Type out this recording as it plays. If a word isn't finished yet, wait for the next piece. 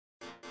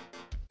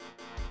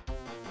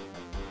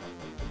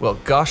Well,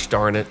 gosh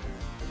darn it.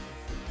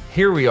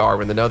 Here we are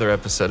with another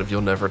episode of You'll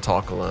Never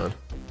Talk Alone.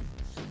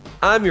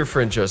 I'm your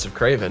friend Joseph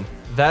Craven.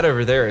 That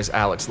over there is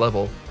Alex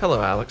Level.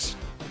 Hello, Alex.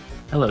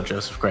 Hello,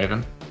 Joseph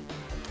Craven.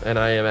 And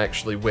I am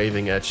actually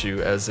waving at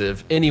you as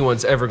if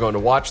anyone's ever going to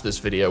watch this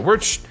video.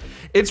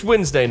 It's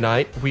Wednesday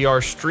night. We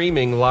are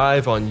streaming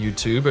live on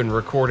YouTube and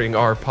recording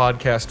our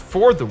podcast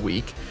for the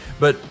week,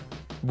 but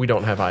we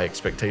don't have high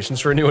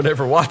expectations for anyone to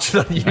ever watch it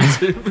on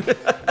YouTube.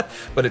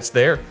 But it's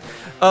there.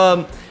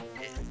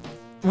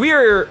 We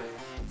are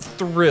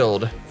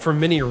thrilled for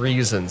many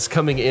reasons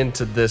coming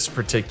into this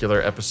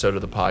particular episode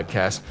of the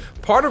podcast.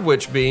 Part of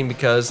which being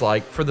because,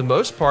 for the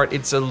most part,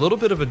 it's a little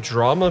bit of a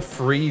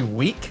drama-free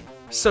week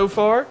so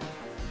far.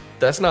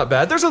 That's not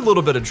bad. There's a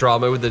little bit of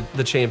drama with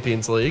the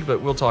Champions League,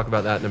 but we'll talk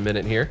about that in a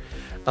minute here.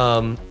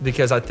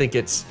 Because I think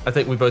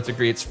we both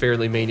agree it's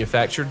fairly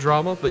manufactured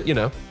drama,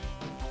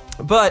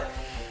 but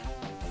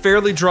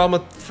fairly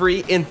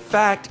drama-free. In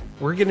fact,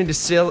 we're getting to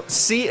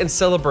see and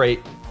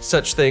celebrate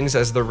such things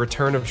as the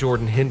return of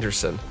Jordan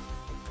Henderson.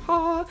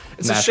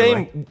 It's Naturally. a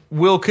shame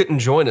Will couldn't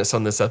join us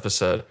on this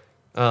episode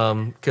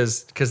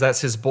because that's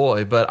his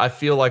boy, but I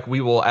feel like we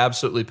will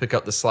absolutely pick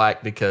up the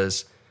slack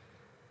because,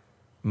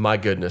 my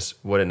goodness,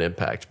 what an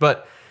impact.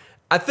 But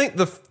I think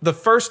the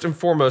first and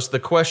foremost, the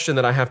question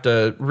that I have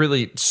to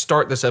really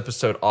start this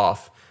episode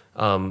off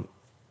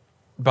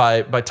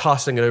by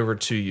tossing it over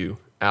to you,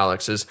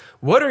 Alex, is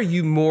what are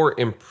you more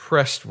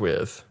impressed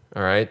with?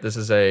 All right, this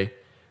is an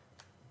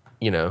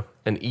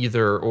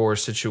either or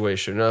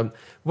situation.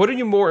 What are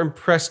you more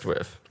impressed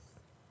with?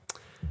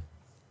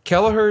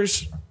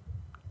 Kelleher's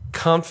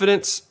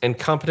confidence and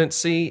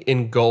competency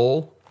in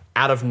goal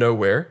out of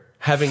nowhere,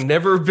 having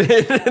never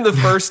been in the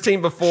first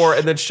team before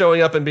and then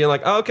showing up and being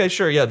like, oh, okay,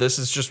 sure, yeah, this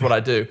is just what I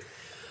do.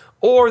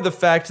 Or the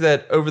fact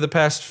that over the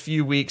past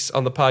few weeks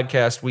on the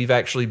podcast, we've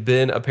actually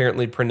been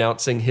apparently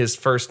pronouncing his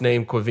first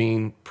name,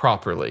 Quavin,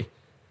 properly.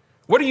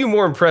 What are you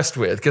more impressed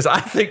with? Because I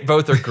think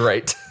both are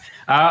great.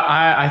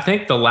 I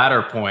think the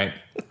latter point.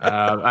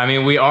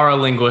 We are a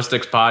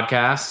linguistics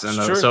podcast, and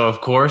Sure. So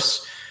of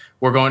course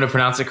we're going to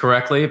pronounce it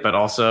correctly, but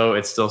also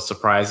it's still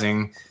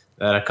surprising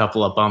that a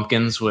couple of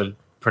bumpkins would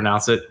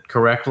pronounce it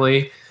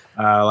correctly.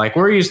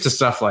 We're used to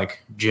stuff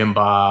like Jim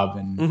Bob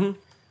and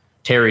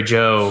Terry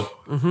Joe,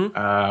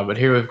 but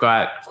here we've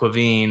got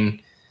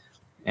Quavin,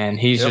 and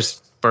he's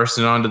just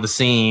bursting onto the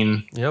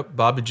scene. Yep,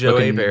 Bobby Joe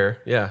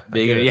Abear. Yeah.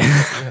 Big,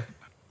 yeah.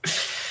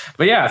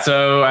 But yeah,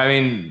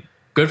 so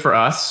good for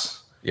us.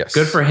 Yes.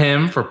 Good for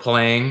him for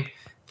playing.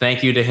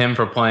 Thank you to him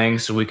for playing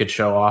so we could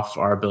show off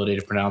our ability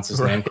to pronounce his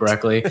name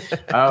correctly.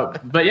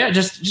 But yeah,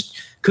 just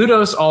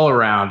kudos all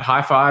around.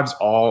 High fives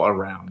all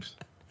around.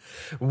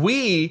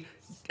 We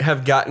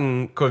have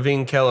gotten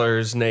Quavin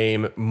Kelleher's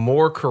name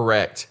more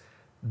correct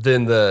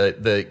than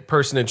the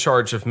person in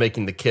charge of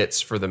making the kits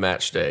for the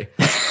match day.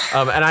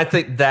 And I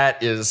think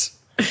that's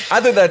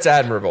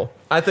admirable.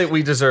 I think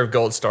we deserve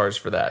gold stars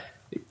for that.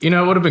 It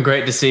would have been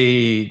great to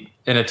see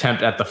an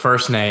attempt at the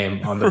first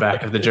name on the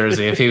back of the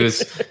jersey if he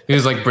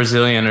was like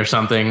Brazilian or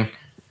something.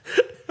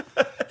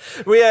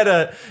 We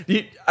had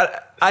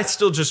I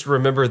still just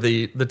remember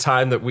the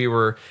time that we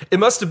were. It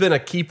must have been a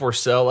keep or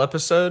sell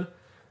episode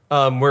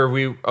where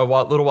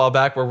little while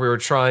back where we were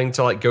trying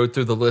to go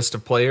through the list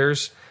of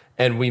players.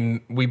 And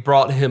we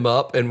brought him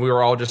up, and we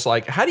were all just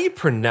like, how do you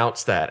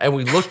pronounce that? And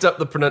we looked up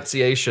the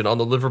pronunciation on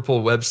the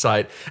Liverpool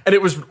website, and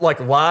it was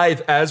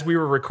live as we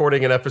were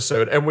recording an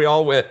episode, and we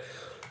all went,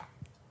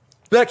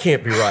 that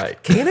can't be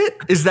right. Can it?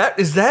 Is that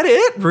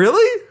it?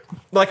 Really?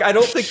 I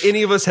don't think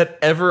any of us had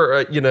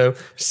ever,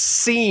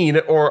 seen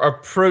or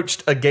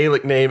approached a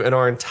Gaelic name in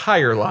our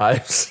entire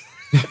lives.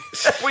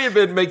 We have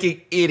been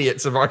making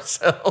idiots of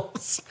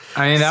ourselves.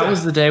 That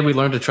was the day we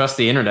learned to trust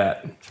the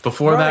internet.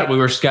 Before that, we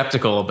were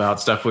skeptical about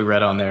stuff we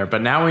read on there,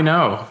 but now we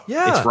know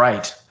it's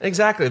right.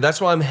 Exactly. That's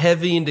why I'm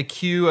heavy into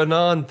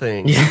QAnon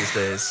things these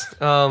days.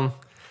 I'm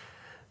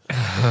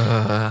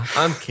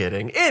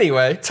kidding.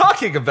 Anyway,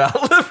 talking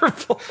about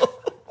Liverpool.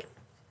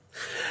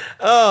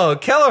 Oh,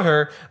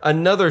 Kelleher,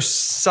 another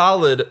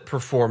solid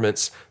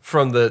performance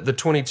from the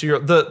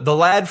 22-year-old, the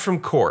lad from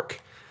Cork,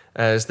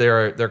 as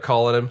they're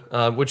calling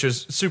him, which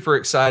is super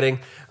exciting.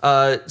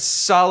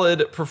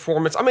 Solid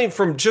performance.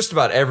 From just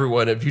about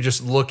everyone. If you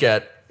just look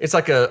at, it's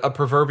like a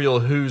proverbial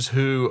who's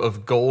who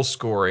of goal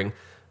scoring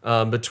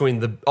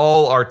between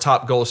all our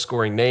top goal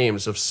scoring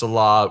names of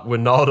Salah,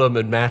 Wijnaldum,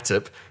 and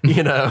Matip.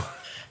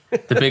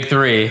 The big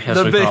three,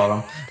 as we call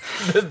them.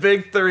 The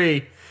big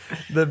three.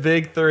 The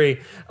big three.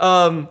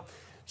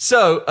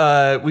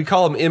 So we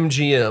call them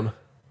MGM.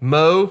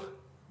 Mo,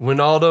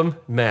 Wijnaldum,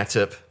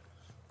 Matip.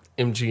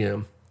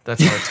 MGM.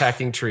 That's our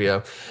attacking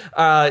trio.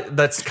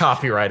 That's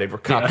copyrighted. We're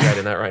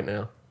copyrighting that right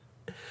now.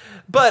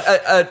 But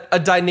a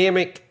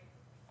dynamic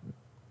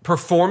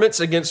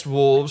performance against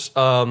Wolves.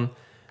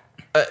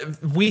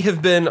 We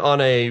have been on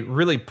a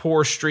really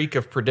poor streak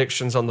of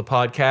predictions on the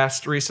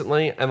podcast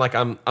recently, and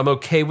I'm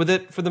okay with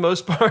it for the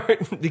most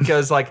part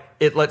because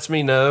it lets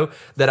me know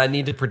that I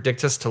need to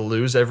predict us to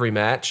lose every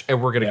match,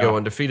 and we're going to go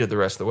undefeated the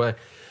rest of the way.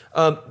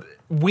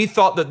 We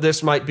thought that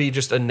this might be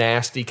just a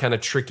nasty, kind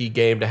of tricky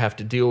game to have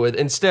to deal with.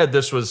 Instead,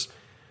 this was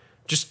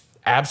just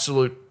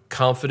absolute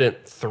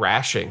confident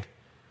thrashing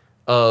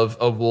of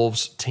a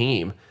Wolves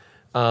team.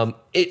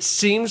 It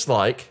seems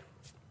like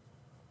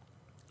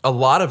a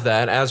lot of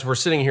that, as we're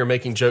sitting here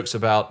making jokes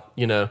about,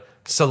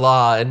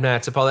 Salah and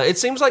Matip, all that, it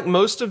seems like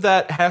most of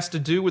that has to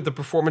do with the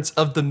performance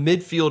of the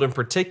midfield in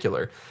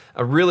particular.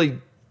 Really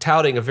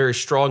touting a very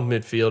strong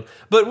midfield.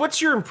 But what's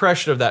your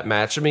impression of that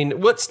match? I mean,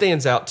 what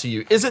stands out to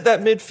you? Is it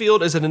that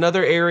midfield? Is it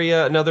another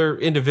area, another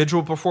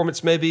individual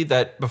performance maybe,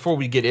 that before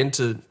we get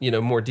into,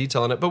 more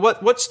detail on it? But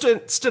what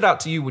stood out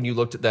to you when you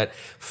looked at that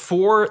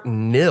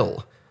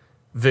 4-0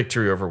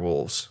 victory over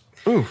Wolves?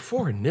 Ooh,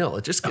 4-0.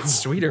 It just gets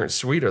sweeter and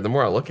sweeter the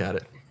more I look at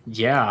it.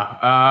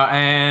 Yeah.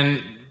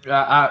 And you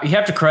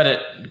have to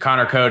credit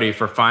Connor Cody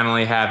for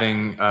finally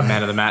having a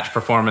man of the match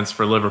performance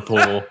for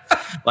Liverpool,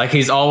 like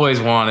he's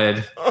always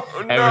wanted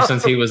ever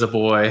since he was a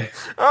boy.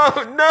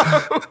 Oh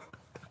no!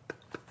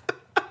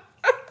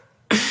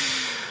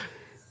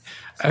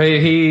 I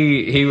mean,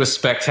 he was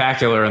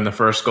spectacular in the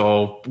first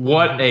goal.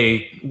 What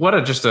a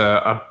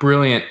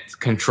brilliant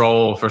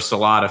control for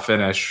Salah to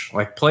finish.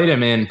 Like, played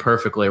him in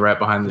perfectly right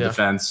behind the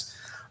defense.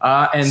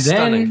 And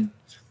Stunning.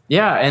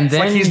 then It's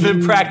like he's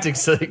been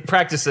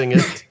practicing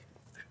it.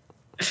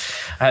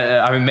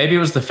 I mean, maybe it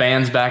was the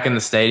fans back in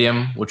the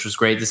stadium, which was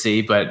great to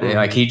see, but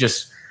like he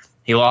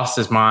lost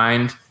his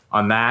mind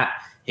on that.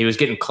 He was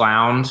getting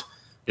clowned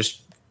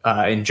just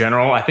in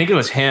general. I think it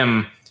was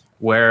him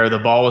where the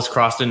ball was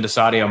crossed into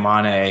Sadio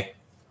Mane.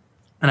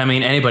 And I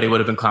mean, anybody would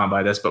have been clowned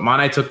by this, but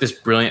Mane took this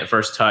brilliant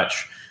first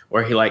touch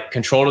where he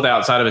controlled it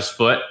outside of his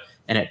foot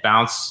and it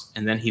bounced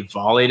and then he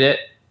volleyed it.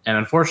 And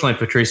unfortunately,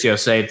 Patricio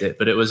saved it,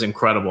 but it was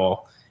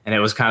incredible. And it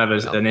was kind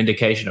of an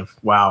indication of,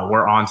 wow,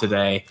 we're on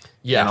today.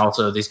 Yeah. And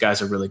also, these guys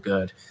are really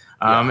good.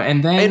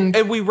 And then...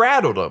 And we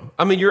rattled them.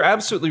 I mean, you're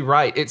absolutely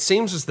right. It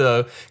seems as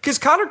though... Because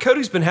Connor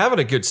Cody's been having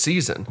a good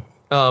season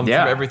from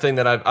everything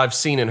that I've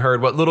seen and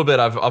heard. What little bit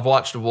I've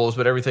watched the Wolves,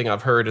 but everything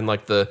I've heard and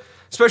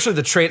especially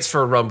the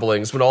transfer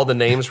rumblings when all the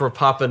names were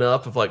popping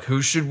up of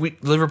who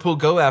should Liverpool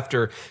go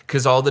after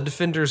because all the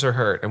defenders are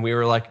hurt. And we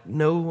were like,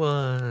 no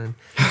one.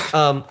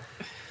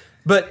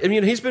 But, I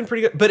mean, he's been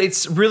pretty good. But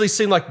it's really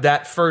seemed like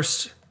that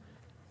first...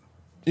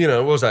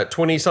 what was that,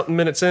 20-something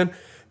minutes in?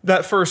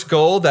 That first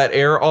goal, that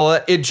error, all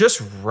that, it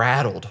just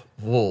rattled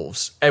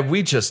Wolves. And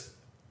we just,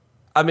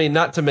 I mean,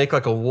 not to make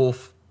a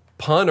Wolf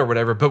pun or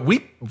whatever, but we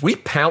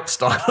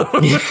pounced on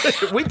them.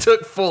 We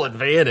took full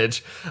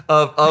advantage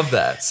of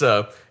that.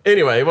 So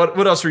anyway,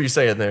 what else were you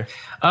saying there?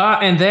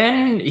 And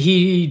then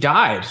he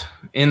died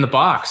in the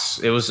box.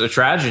 It was a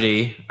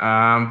tragedy.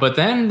 But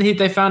then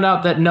they found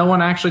out that no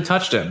one actually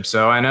touched him.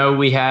 So I know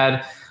we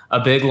had a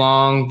big,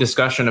 long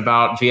discussion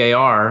about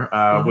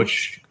VAR,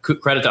 which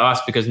credit to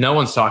us because no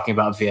one's talking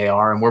about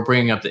VAR, and we're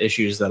bringing up the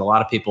issues that a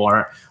lot of people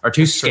are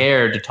too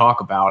scared to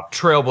talk about.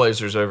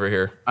 Trailblazers over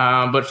here.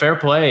 But fair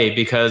play,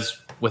 because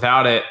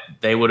without it,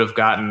 they would have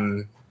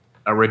gotten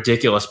a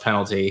ridiculous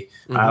penalty.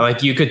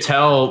 You could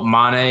tell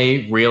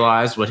Mane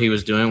realized what he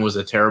was doing was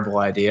a terrible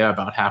idea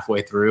about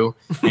halfway through,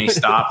 and he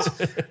stopped.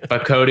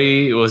 But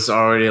Cody was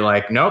already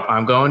nope,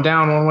 I'm going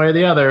down one way or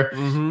the other.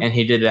 And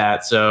he did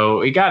that.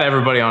 So he got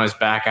everybody on his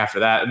back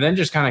after that, and then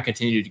just kind of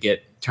continued to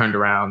get turned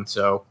around.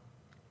 So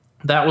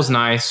that was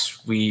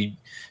nice. We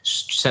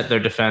sent their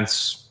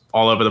defense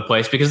all over the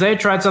place because they had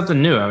tried something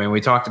new. I mean,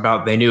 we talked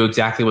about they knew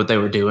exactly what they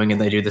were doing,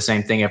 and they do the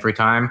same thing every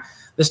time.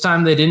 This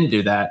time they didn't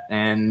do that,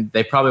 and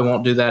they probably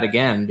won't do that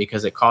again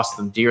because it cost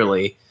them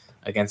dearly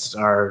against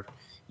our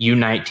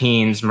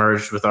U19s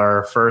merged with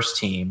our first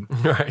team.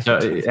 Right. So,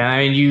 and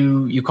I mean,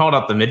 you called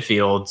out the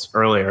midfields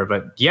earlier,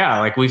 but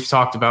yeah, we've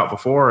talked about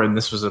before, and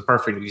this was a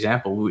perfect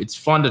example. It's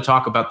fun to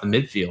talk about the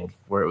midfield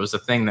where it was a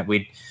thing that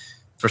we'd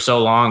for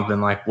so long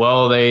been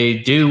well, they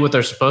do what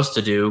they're supposed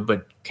to do,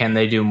 but can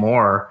they do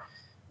more?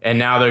 And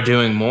now they're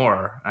doing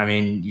more. I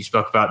mean, you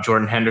spoke about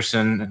Jordan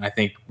Henderson, and I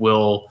think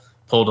Will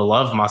pulled a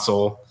love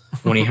muscle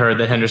when he heard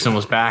that Henderson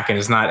was back and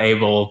is not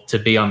able to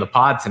be on the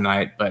pod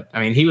tonight. But I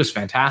mean, he was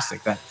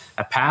fantastic. That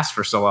pass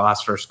for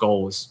Salah's first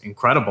goal was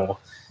incredible.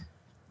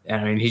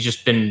 And I mean, he's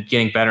just been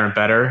getting better and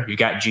better. You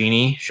got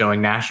Genie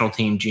showing national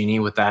team Genie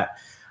with that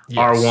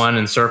R1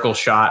 and circle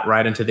shot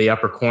right into the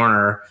upper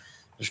corner.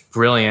 It was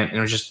brilliant. And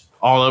it was just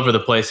all over the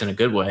place in a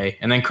good way.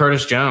 And then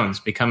Curtis Jones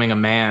becoming a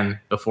man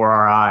before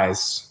our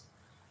eyes.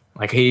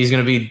 He's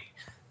going to be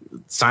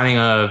signing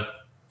a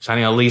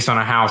lease on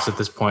a house at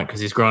this point because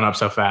he's grown up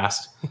so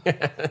fast.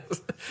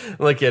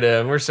 Look at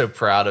him. We're so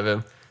proud of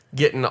him.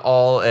 Getting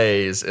all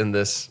A's in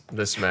this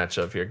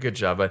matchup here. Good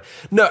job, bud.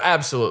 No,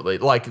 absolutely.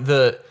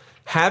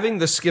 Having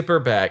the skipper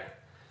back,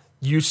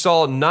 you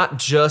saw not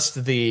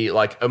just the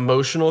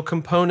emotional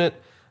component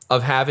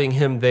of having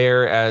him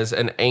there as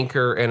an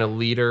anchor and a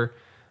leader,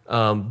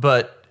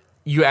 but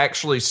you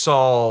actually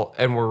saw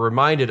and were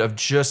reminded of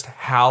just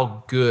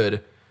how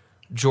good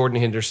Jordan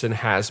Henderson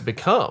has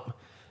become.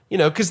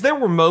 Because there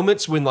were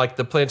moments when the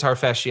plantar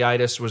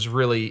fasciitis was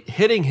really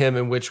hitting him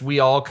in which we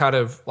all kind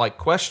of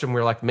questioned.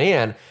 We're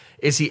man,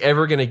 is he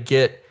ever going to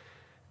get,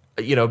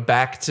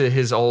 back to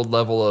his old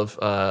level of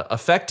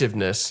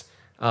effectiveness,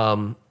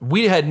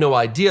 we had no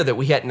idea that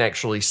we hadn't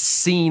actually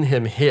seen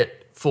him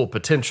hit full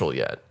potential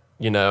yet.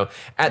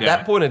 At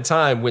that point in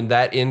time when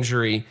that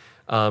injury,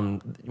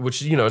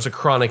 which, is a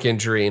chronic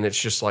injury and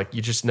it's just like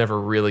you just never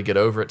really get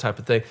over it type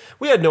of thing.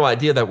 We had no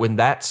idea that when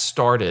that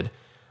started,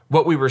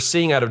 what we were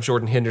seeing out of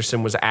Jordan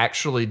Henderson was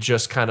actually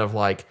just kind of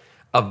like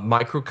a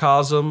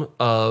microcosm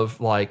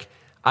of like,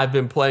 I've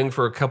been playing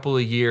for a couple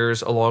of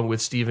years along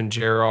with Steven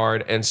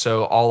Gerrard, and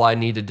so all I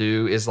need to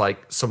do is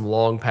like some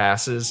long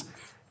passes,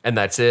 and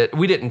that's it.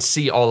 We didn't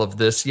see all of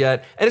this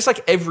yet, and it's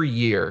like every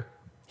year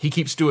he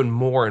keeps doing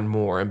more and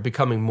more and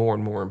becoming more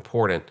and more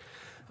important.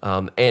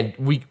 And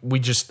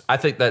I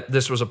think that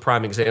this was a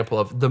prime example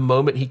of the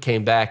moment he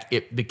came back,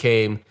 it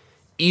became,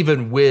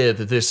 even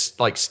with this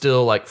like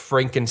still like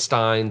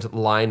Frankenstein's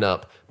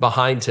lineup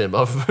behind him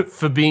of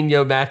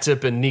Fabinho,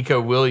 Matip, and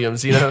Nico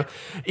Williams,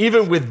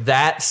 even with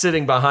that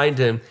sitting behind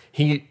him,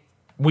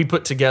 we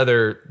put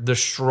together the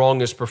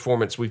strongest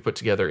performance we've put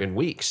together in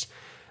weeks.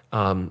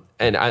 And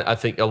I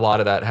think a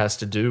lot of that has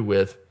to do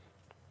with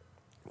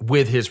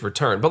his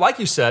return. But like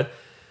you said,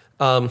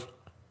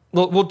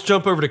 we'll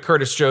jump over to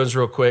Curtis Jones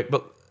real quick,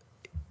 but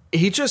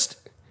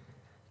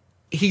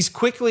he's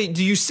quickly,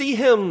 do you see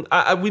him?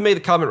 We made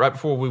the comment right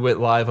before we went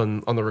live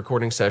on the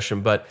recording session,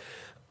 but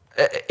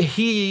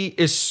he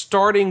is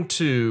starting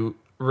to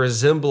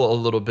resemble a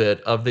little bit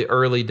of the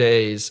early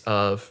days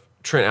of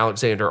Trent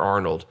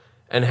Alexander-Arnold,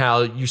 and how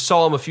you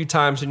saw him a few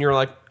times and you're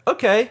like,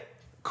 okay,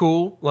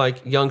 cool,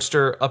 like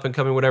youngster, up and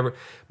coming, whatever.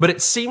 But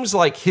it seems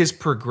like his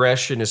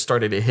progression is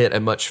starting to hit a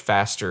much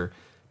faster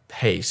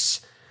pace.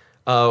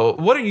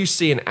 What are you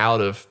seeing out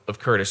of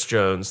Curtis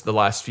Jones the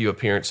last few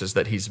appearances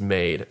that he's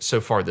made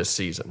so far this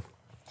season?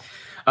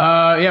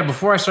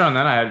 Before I start on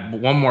that, I had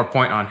one more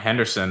point on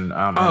Henderson.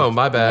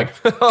 My bad.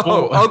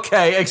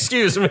 Okay.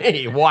 Excuse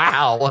me.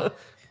 Wow.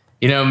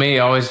 Me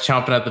always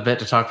chomping at the bit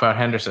to talk about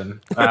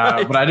Henderson.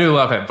 But I do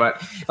love him.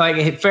 But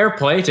like, fair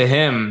play to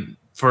him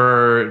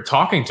for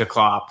talking to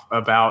Klopp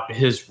about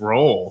his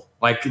role.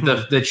 Like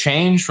the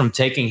change from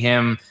taking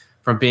him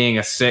from being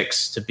a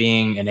 6 to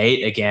being an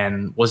 8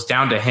 again was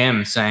down to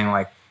him saying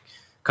like,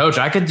 Coach,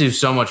 I could do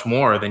so much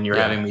more than you're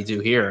having me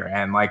do here.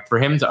 And like, for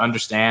him to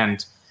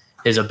understand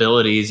his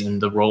abilities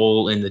and the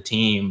role in the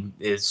team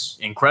is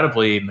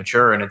incredibly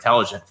mature and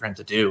intelligent for him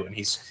to do. And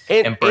he's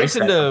embraced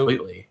that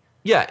completely.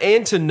 Yeah,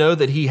 and to know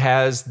that he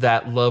has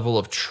that level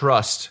of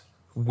trust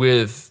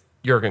with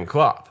Jurgen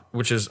Klopp,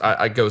 which is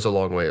goes a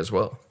long way as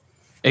well.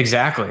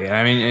 Exactly.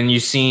 I mean, and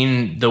you've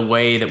seen the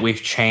way that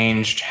we've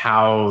changed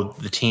how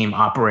the team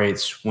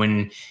operates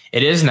when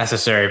it is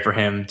necessary for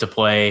him to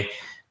play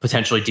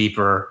potentially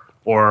deeper,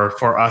 or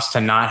for us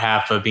to not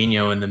have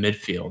Fabinho in the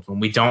midfield. When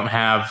we don't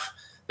have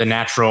the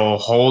natural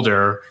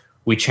holder,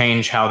 we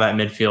change how that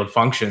midfield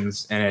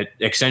functions, and it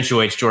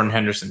accentuates Jordan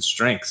Henderson's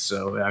strengths.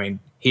 So, I mean,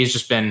 he's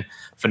just been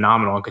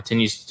phenomenal and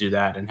continues to do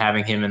that. And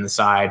having him in the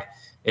side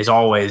is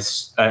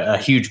always a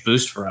huge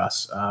boost for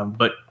us.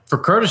 But for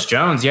Curtis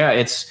Jones,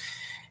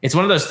 it's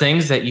one of those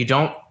things that you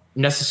don't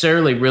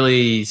necessarily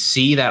really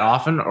see that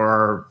often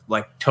or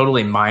like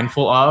totally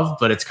mindful of,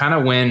 but it's kind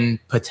of when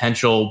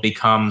potential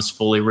becomes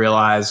fully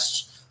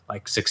realized,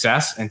 like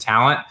success and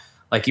talent.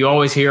 Like you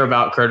always hear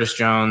about Curtis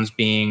Jones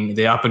being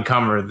the up and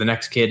comer, the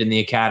next kid in the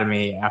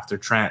academy after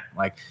Trent,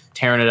 like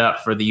tearing it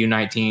up for the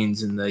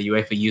U19s and the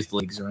UEFA youth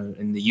leagues or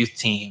in the youth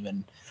team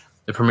and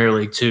the Premier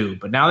League too.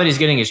 But now that he's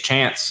getting his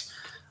chance,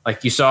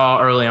 like you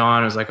saw early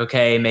on, it was like,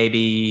 okay,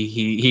 maybe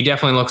he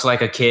definitely looks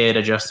like a kid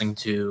adjusting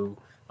to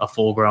a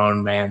full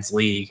grown man's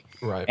league.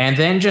 Right. And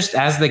then just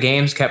as the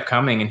games kept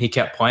coming and he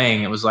kept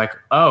playing, it was like,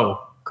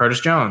 oh, Curtis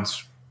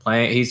Jones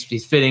playing.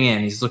 He's fitting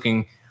in. He's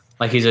looking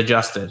like he's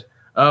adjusted.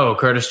 Oh,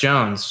 Curtis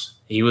Jones.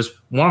 He was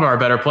one of our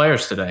better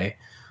players today.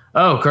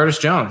 Oh, Curtis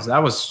Jones.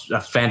 That was a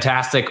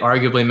fantastic,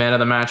 arguably man of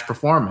the match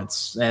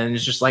performance. And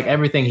it's just like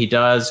everything he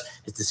does,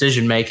 his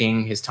decision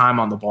making, his time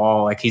on the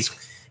ball, like he's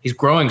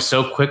growing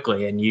so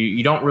quickly, and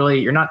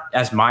you're not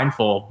as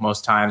mindful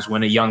most times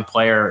when a young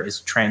player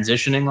is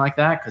transitioning like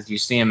that, because you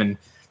see him in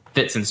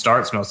fits and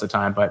starts most of the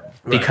time. But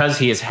because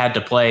he has had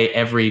to play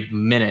every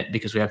minute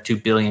because we have 2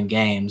 billion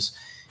games,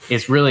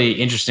 it's really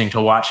interesting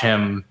to watch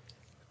him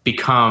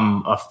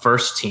become a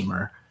first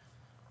teamer.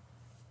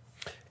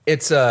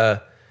 It's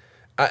a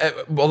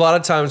lot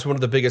of times one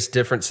of the biggest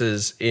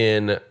differences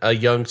in a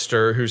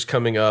youngster who's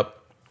coming up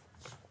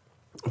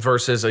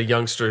versus a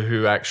youngster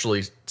who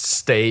actually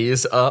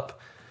stays up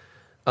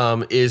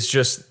is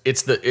just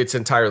it's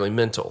entirely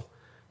mental.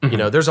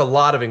 Mm-hmm. There's a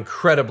lot of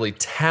incredibly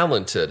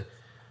talented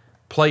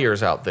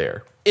players out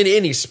there in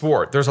any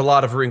sport. There's a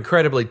lot of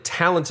incredibly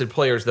talented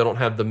players that don't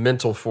have the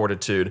mental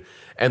fortitude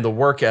and the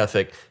work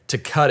ethic to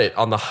cut it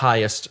on the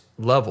highest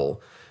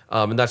level.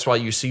 And that's why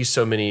you see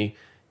so many,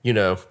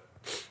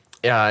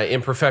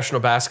 in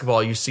professional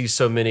basketball, you see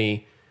so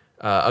many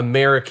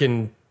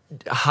American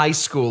high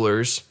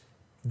schoolers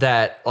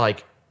that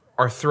like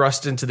are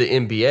thrust into the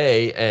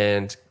NBA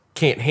and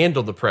can't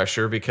handle the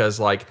pressure because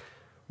like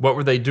what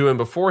were they doing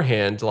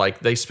beforehand? Like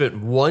they spent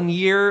 1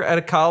 year at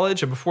a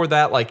college, and before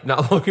that, like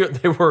not long ago,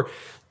 they were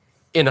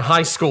in a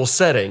high school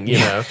setting.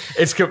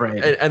 It's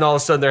Right. and all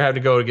of a sudden they're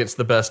having to go against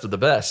the best of the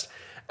best,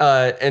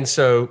 and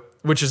so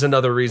which is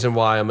another reason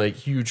why I'm a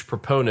huge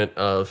proponent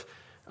of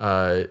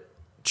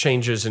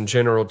changes in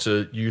general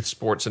to youth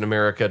sports in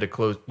America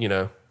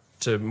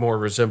to more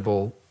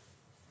resemble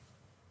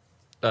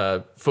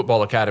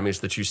football academies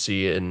that you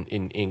see in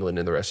England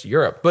and the rest of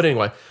Europe. But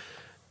anyway,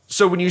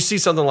 so when you see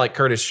something like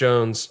Curtis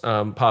Jones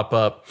pop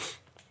up,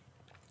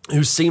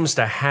 who seems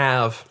to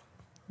have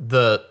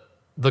the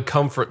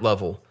comfort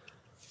level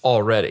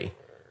already,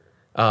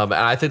 and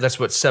I think that's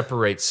what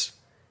separates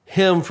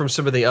him from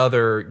some of the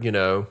other,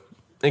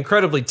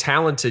 incredibly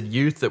talented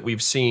youth that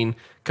we've seen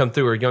come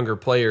through, or younger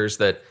players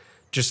that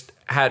just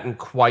hadn't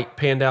quite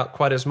panned out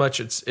quite as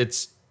much.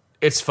 It's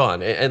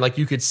fun, and like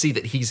you could see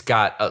that he's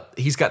got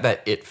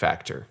that it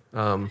factor.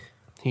 I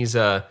was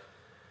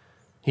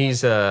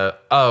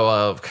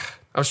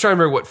trying to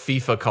remember what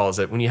FIFA calls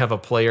it when you have a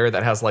player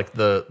that has like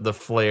the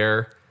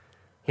flair.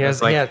 He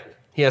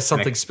has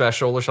something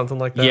special or something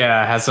like that.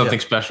 Yeah, has something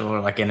special,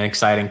 or like an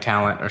exciting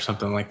talent or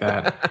something like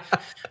that.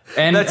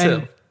 And That's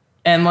him.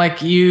 And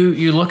like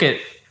you look at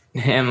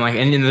him, like,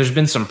 and there's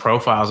been some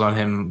profiles on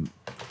him,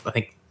 I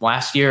think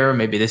last year,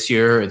 maybe this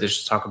year. There's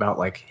just talk about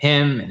like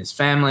him and his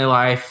family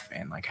life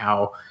and like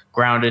how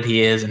grounded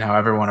he is and how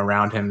everyone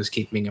around him is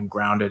keeping him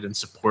grounded and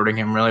supporting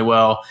him really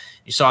well.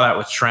 You saw that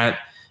with Trent.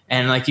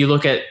 And like you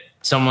look at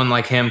someone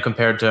like him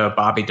compared to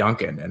Bobby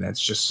Duncan, and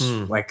it's just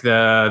like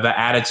the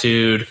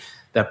attitude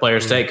that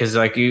players take. Because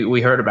like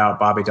we heard about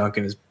Bobby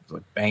Duncan is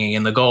like banging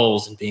in the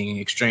goals and being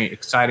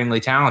excitingly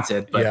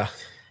talented, but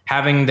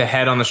having the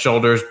head on the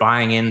shoulders,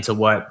 buying into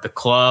what the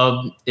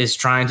club is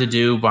trying to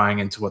do, buying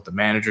into what the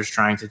manager's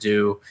trying to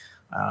do,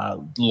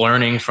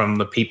 learning from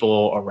the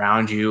people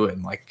around you,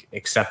 and like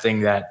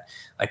accepting that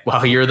like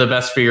while you're the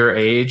best for your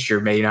age,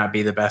 you may not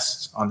be the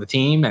best on the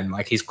team. And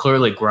like he's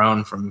clearly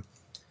grown from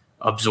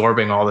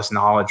absorbing all this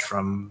knowledge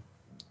from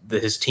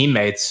his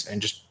teammates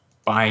and just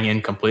buying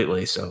in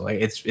completely. So like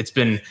it's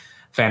been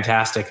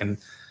fantastic, and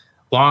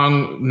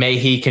long may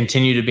he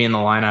continue to be in the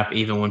lineup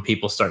even when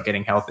people start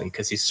getting healthy,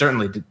 because he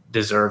certainly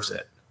deserves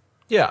it.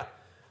 Yeah,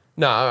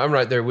 no, I'm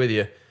right there with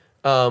you.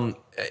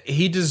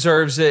 He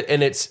deserves it,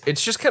 and it's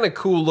just kind of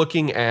cool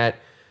looking at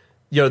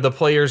the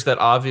players that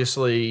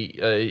obviously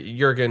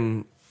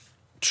Jurgen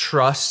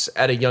trusts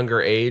at a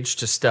younger age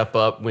to step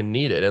up when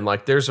needed, and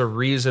like there's a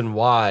reason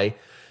why.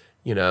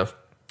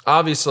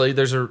 Obviously,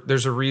 there's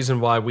a reason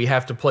why we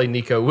have to play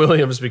Nico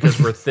Williams, because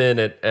we're thin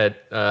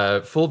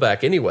at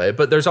fullback anyway.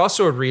 But there's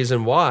also a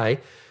reason why,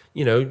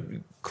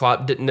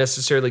 Klopp didn't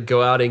necessarily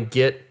go out and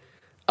get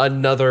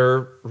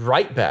another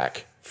right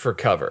back for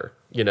cover.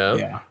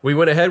 We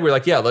went ahead. We're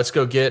like, let's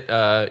go get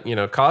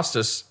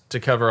Costas to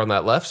cover on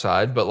that left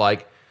side. But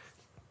like,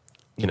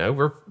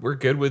 we're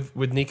good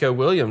with Nico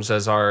Williams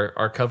as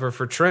our cover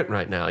for Trent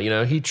right now.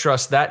 He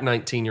trusts that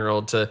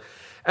 19-year-old to.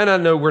 And I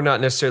know we're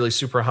not necessarily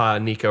super high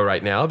on Nico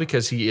right now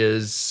because he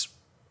is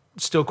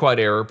still quite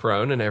error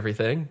prone and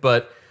everything.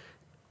 But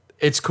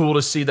it's cool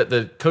to see that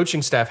the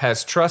coaching staff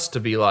has trust to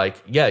be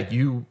like,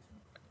 you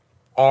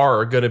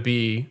are going to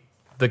be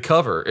the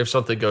cover. If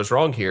something goes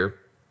wrong here,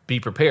 be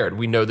prepared.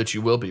 We know that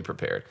you will be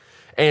prepared.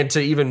 And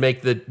to even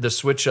make the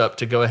switch up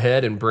to go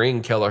ahead and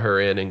bring Kelleher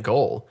in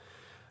goal,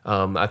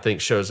 I think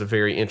shows a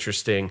very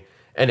interesting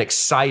and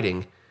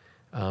exciting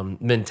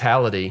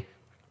mentality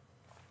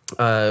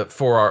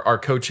for our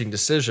coaching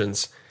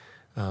decisions,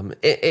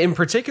 in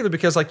particular,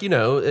 because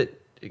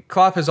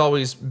Klopp has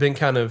always been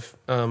kind of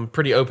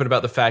pretty open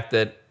about the fact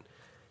that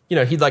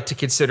he'd like to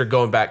consider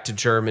going back to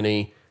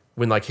Germany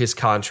when like his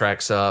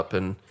contract's up,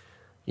 and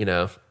in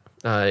a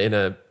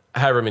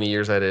however many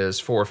years that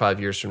is, 4 or 5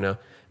 years from now.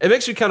 It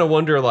makes you kind of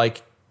wonder,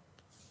 like,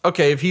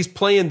 okay, if he's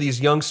playing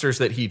these youngsters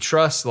that he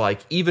trusts,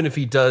 like even if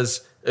he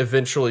does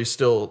eventually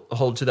still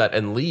hold to that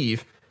and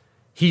leave,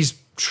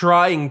 he's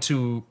trying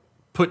to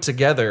put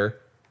together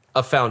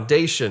a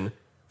foundation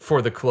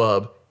for the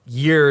club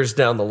years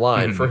down the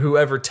line for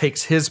whoever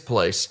takes his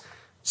place,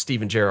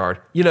 Steven Gerrard.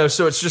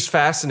 So it's just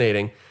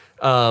fascinating.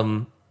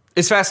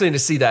 It's fascinating to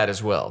see that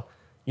as well.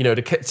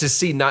 To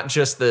see not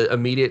just the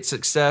immediate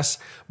success,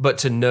 but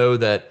to know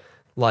that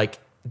like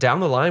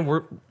down the line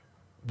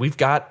we've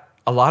got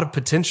a lot of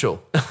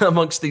potential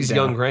amongst these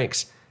young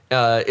ranks.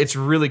 It's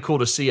really cool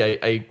to see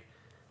a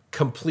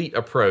complete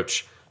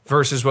approach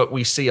versus what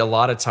we see a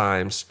lot of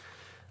times.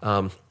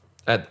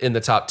 In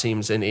the top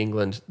teams in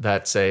England,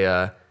 that's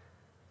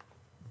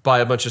buy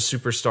a bunch of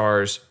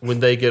superstars.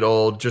 When they get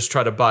old, just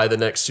try to buy the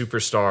next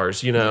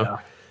superstars.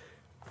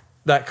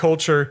 That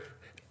culture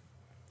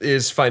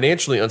is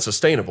financially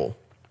unsustainable,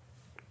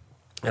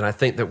 and I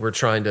think that we're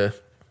trying to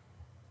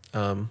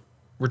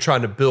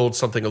build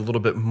something a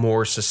little bit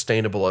more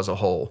sustainable as a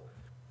whole,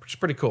 which is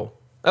pretty cool.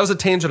 That was a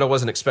tangent I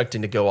wasn't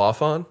expecting to go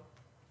off on,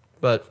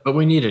 but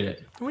we needed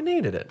it. We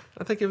needed it.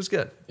 I think it was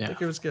good. Yeah. I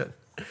think it was good.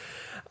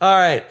 All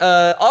right.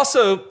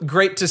 Also,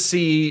 great to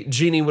see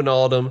Gini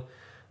Wijnaldum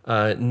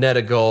net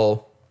a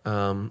goal.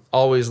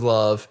 Always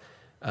love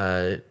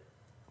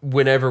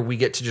whenever we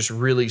get to just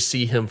really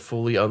see him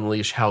fully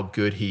unleash how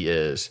good he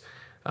is.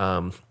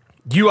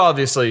 You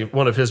obviously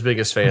one of his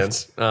biggest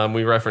fans.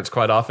 We reference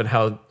quite often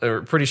how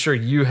pretty sure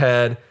you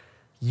had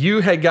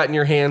gotten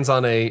your hands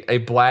on a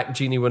black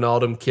Genie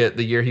Wijnaldum kit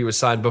the year he was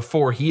signed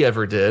before he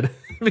ever did.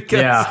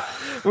 Because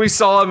we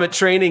saw him at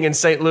training in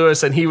St.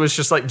 Louis and he was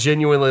just like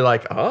genuinely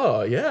like,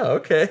 oh yeah,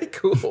 okay,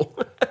 cool.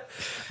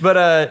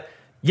 But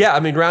yeah,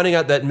 I mean, rounding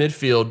out that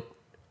midfield,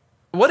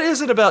 what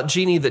is it about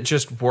Genie that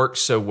just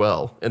works so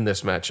well in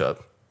this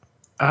matchup?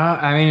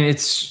 I mean,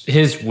 it's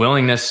his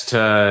willingness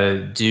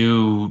to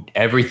do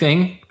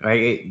everything.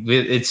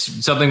 It's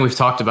something we've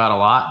talked about a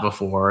lot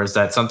before, is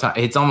that sometimes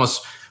it's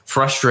almost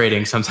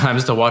frustrating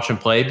sometimes to watch him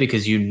play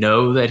because you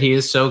know that he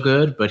is so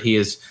good, but he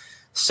is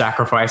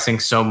sacrificing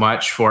so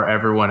much for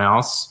everyone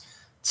else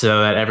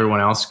so that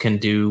everyone else can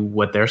do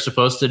what they're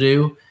supposed to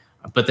do.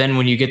 But then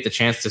when you get the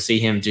chance to see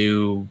him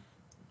do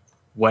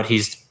what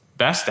he's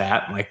best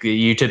at, like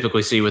you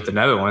typically see with the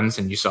Netherlands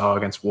and you saw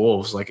against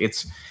Wolves, like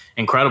it's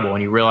incredible.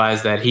 And you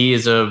realize that he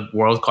is a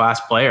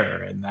world-class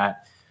player and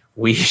that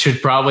we should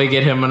probably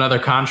get him another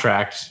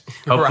contract.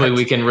 Hopefully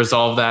we can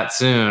resolve that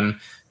soon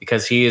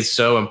because he is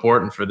so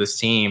important for this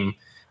team,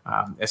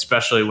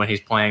 especially when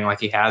he's playing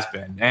like he has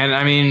been. And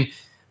I mean,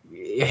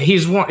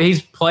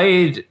 he's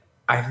played,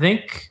 I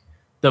think,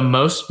 the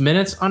most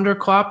minutes under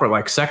Klopp, or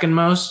like second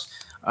most,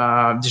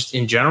 just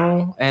in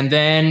general. And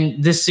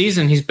then this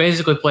season, he's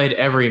basically played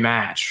every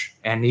match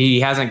and he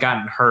hasn't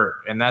gotten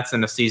hurt. And that's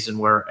in a season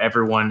where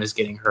everyone is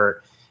getting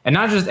hurt. And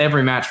not just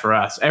every match for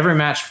us, every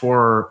match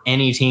for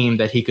any team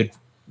that he could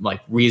like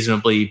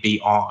reasonably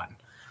be on.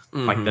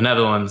 Mm-hmm. Like the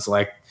Netherlands,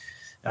 like,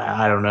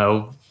 I don't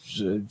know,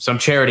 some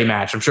charity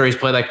match. I'm sure he's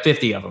played like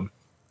 50 of them.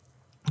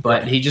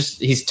 But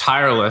he's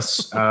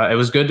tireless. It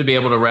was good to be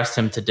able to rest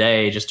him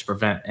today just to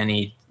prevent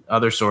any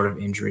other sort of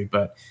injury.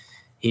 But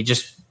he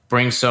just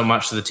brings so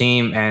much to the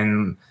team,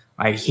 and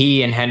like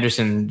he and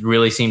Henderson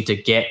really seem to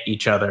get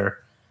each other.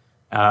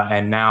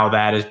 And now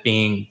that is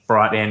being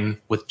brought in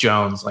with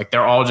Jones. Like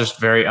they're all just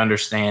very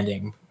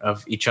understanding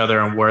of each other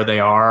and where they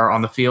are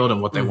on the field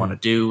and what they want to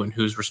do and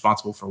who's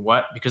responsible for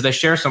what, because they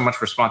share so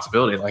much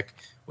responsibility. Like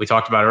we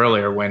talked about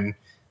earlier, when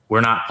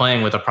we're not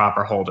playing with a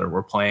proper holder,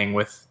 we're playing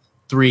with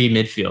 3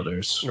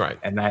 midfielders. Right.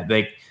 And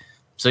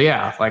so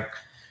yeah, like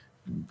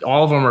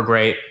all of them are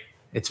great.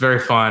 It's very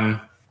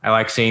fun. I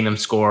like seeing them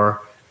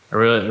score. I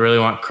really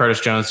want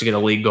Curtis Jones to get a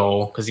league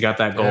goal because he got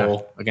that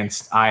goal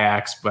against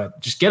Ajax, but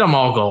just get them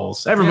all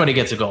goals. Everybody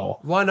gets a goal.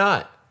 Why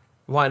not?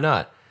 Why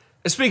not?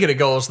 And speaking of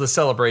goals, the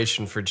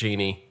celebration for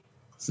Genie.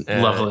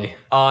 Lovely.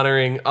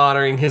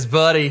 Honoring his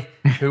buddy,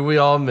 who we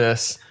all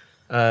miss,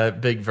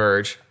 Big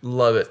Verge.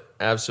 Love it.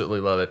 Absolutely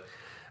love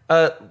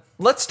it.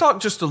 Let's talk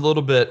just a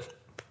little bit,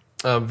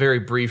 very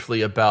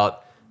briefly,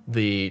 about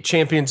the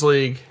Champions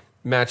League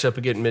matchup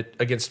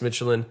against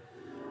Michelin.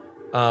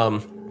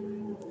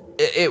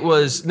 It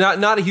was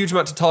not a huge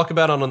amount to talk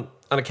about on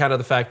account of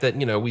the fact that,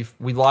 you know,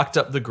 we locked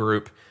up the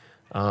group,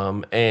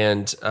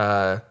 and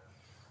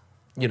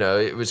you know,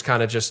 it was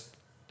kind of just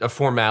a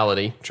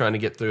formality trying to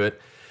get through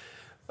it.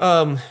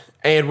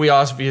 And we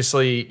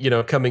obviously, you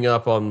know, coming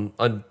up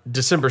on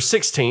December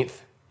 16th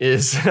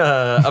is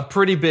a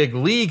pretty big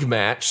league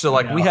match. So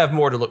like we have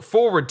more to look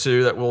forward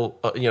to that we'll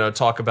you know,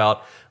 talk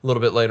about a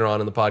little bit later on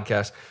in the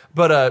podcast.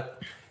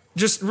 But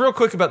just real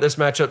quick about this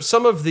matchup,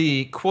 some of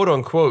the quote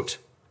unquote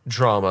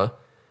drama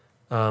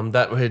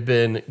that had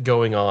been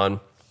going on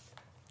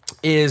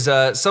is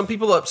some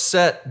people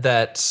upset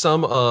that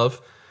some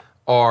of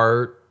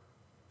our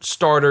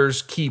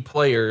starters, key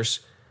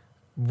players,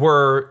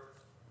 were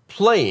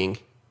playing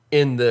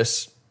in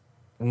this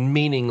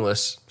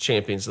meaningless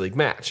Champions League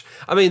match.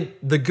 I mean,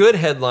 the good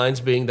headlines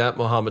being that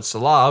Mohamed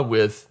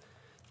Salah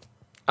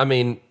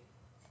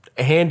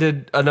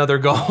handed another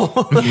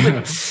goal.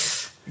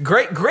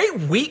 Great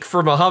week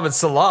for Mohamed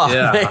Salah,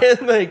 man.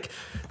 Like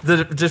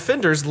the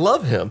defenders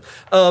love him.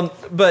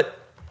 But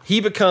he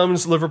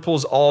becomes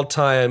Liverpool's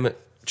all-time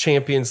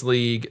Champions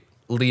League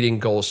leading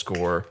goal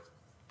scorer.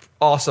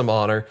 Awesome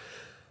honor.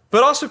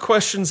 But also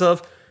questions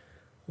of,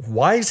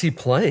 why is he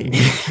playing?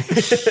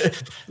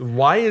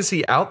 Why is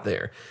he out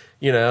there?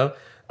 You know,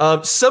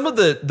 some of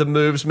the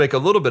moves make a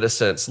little bit of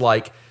sense,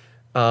 like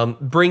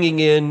bringing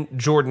in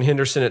Jordan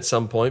Henderson at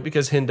some point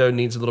because Hendo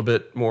needs a little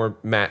bit more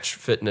match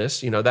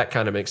fitness. You know, that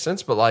kind of makes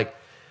sense. But like,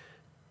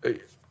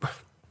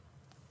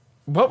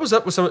 what was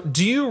up with some?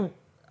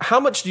 How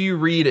much do you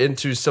read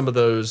into some of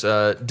those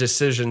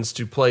decisions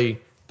to play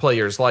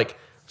players like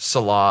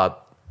Salah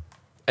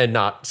and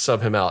not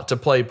sub him out, to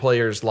play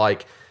players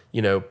like,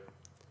 you know,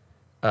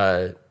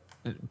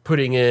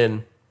 putting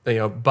in, you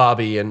know,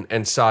 Bobby and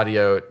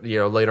Sadio, you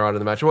know, later on in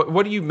the match?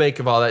 What do you make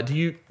of all that? Do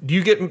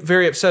you get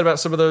very upset about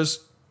some of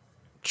those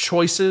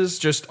choices,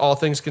 just all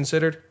things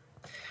considered?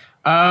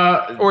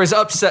 Or is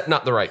upset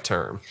not the right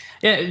term?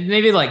 Yeah,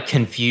 maybe like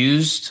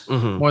confused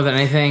more than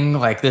anything.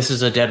 Like, this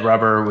is a dead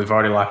rubber. We've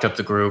already locked up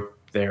the group.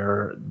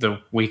 They're the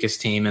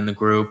weakest team in the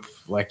group.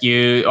 Like,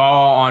 you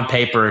all on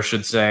paper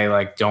should say,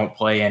 like, don't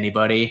play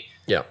anybody.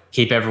 Yeah.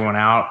 keep everyone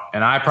out.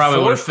 And I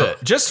probably would forfeit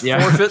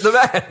the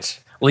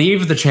match.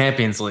 Leave the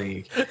Champions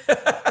League.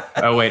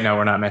 Oh wait, no,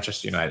 we're not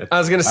Manchester United. I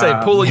was going to say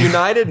Pool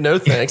United. No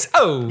thanks.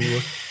 Oh,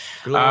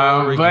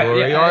 glory,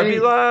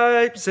 RB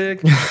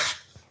Leipzig.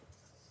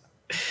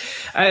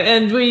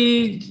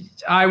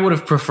 I would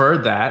have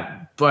preferred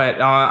that,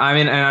 but I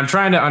mean, and I'm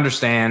trying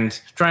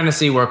to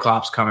see where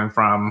Klopp's coming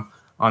from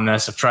on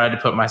this. I've tried to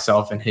put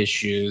myself in his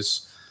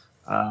shoes,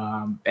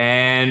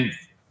 and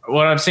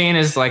what I'm seeing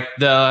is like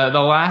the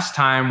last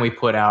time we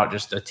put out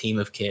just a team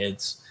of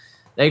kids,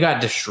 they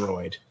got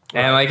destroyed.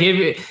 And like,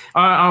 if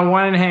on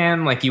one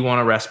hand, like you want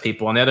to rest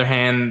people, on the other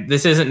hand,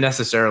 this isn't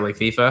necessarily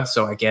FIFA,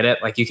 so I get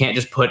it. Like, you can't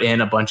just put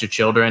in a bunch of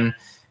children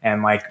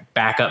and like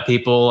backup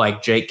people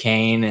like Jake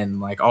Kane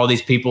and like all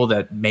these people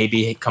that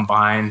maybe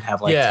combined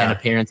have like 10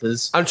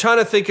 appearances. I'm trying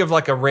to think of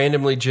like a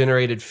randomly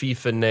generated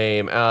FIFA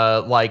name,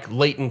 like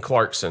Leighton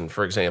Clarkson,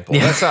 for example.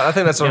 I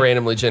think that's a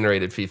randomly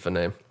generated FIFA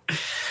name.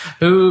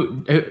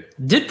 Who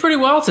did pretty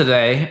well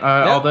today,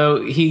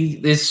 although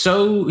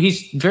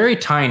he's very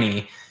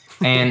tiny.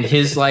 And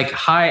his like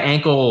high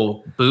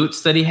ankle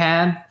boots that he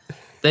had,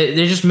 they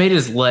just made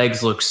his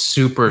legs look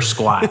super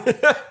squat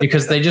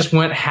because they just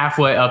went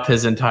halfway up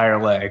his entire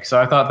leg. So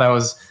I thought that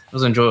was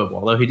enjoyable,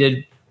 although he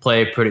did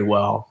play pretty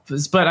well.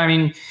 But I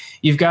mean,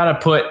 you've got to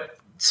put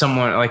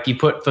someone like you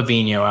put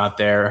Fabinho out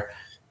there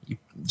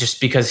just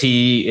because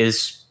he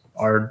is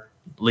our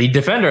lead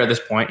defender at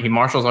this point. He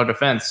marshals our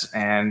defense,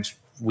 and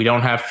we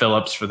don't have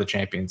Phillips for the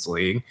Champions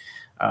League.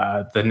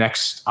 The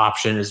next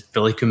option is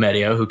Billy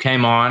Kumedio, who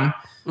came on.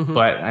 Mm-hmm.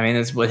 But I mean,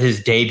 it's what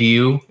his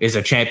debut is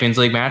a Champions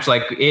League match.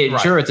 Like,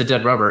 sure, it's a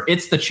dead rubber.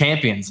 It's the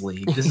Champions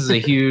League. This is a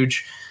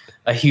huge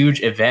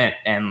event,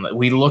 and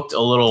we looked a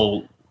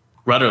little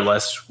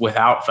rudderless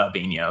without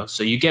Fabinho.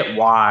 So you get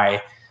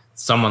why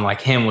someone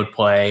like him would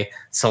play.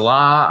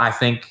 Salah, I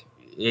think,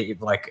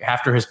 like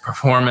after his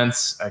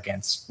performance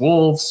against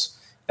Wolves,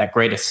 that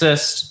great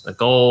assist, the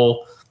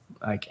goal,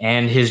 like,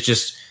 and his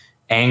just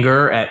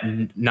anger at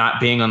not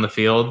being on the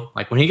field.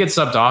 Like, when he gets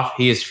subbed off,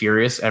 he is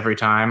furious every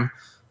time.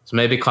 So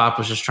maybe Klopp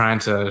was just trying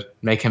to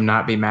make him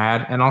not be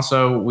mad. And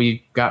also,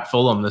 we got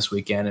Fulham this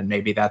weekend, and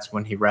maybe that's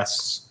when he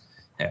rests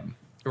him.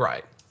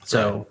 Right.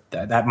 So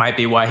that might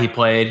be why he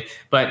played.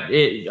 But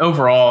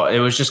overall, it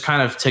was just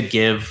kind of to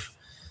give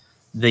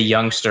the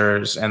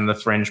youngsters and the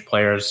fringe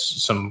players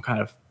some kind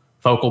of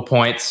focal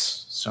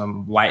points,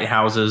 some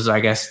lighthouses, I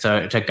guess,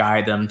 to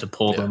guide them, to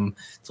pull them,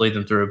 to lead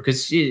them through.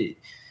 Because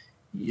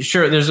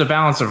sure, there's a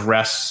balance of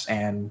rest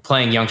and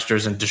playing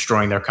youngsters and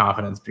destroying their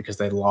confidence because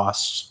they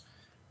lost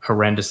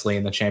horrendously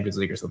in the Champions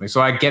League or something. So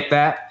I get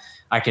that.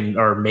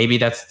 Or maybe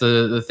that's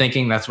the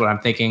thinking. That's what I'm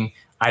thinking.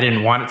 I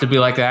didn't want it to be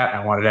like that.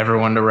 I wanted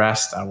everyone to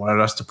rest. I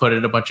wanted us to put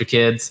in a bunch of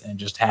kids and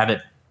just have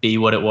it be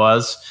what it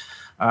was.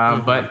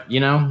 But,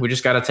 we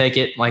just got to take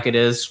it like it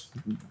is.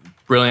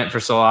 Brilliant for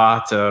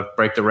Salah to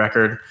break the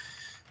record.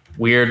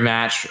 Weird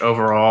match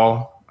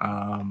overall.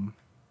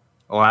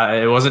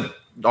 It wasn't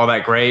all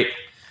that great.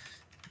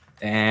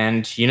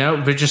 And,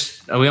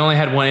 but we only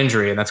had one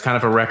injury, and that's kind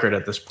of a record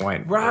at this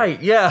point.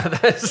 Right. Yeah.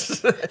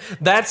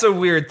 That's a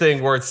weird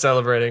thing worth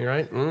celebrating,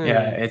 right? Mm.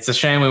 Yeah. It's a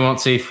shame we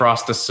won't see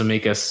Frostas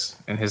Tsimikas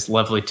and his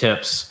lovely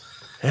tips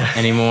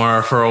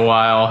anymore for a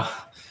while.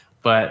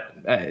 But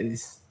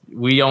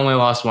we only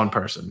lost one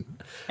person.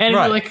 And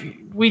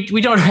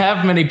we don't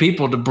have many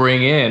people to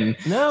bring in.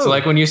 No. So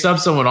like when you sub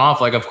someone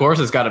off, like of course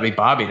it's got to be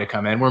Bobby to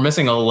come in. We're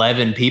missing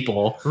 11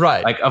 people.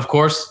 Right. Like of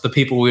course the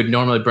people we would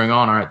normally bring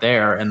on aren't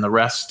there, and the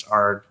rest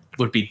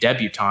would be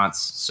debutantes.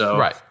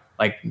 So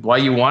like while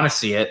you want to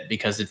see it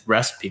because it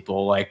rests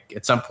people, like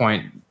at some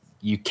point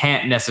you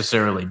can't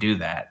necessarily do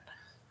that.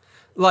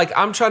 Like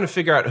I'm trying to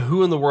figure out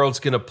who in the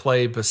world's going to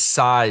play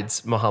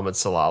besides Mohamed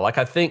Salah. Like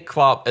I think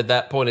Klopp at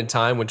that point in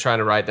time when trying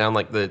to write down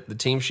like the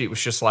team sheet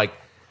was just like,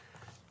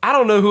 I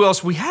don't know who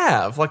else we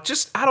have. Like,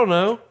 I don't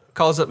know.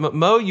 Calls up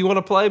Mo, you want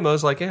to play?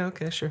 Mo's like, yeah,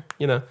 okay, sure.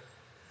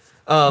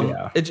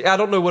 I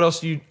don't know what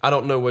else I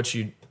don't know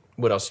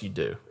what else you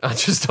do. I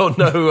just don't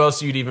know who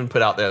else you'd even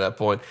put out there at that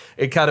point.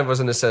 It kind of was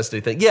a necessity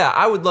thing. Yeah,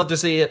 I would love to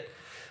see it.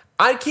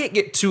 I can't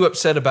get too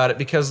upset about it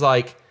because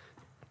like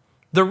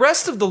the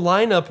rest of the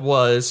lineup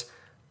was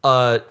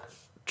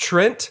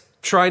Trent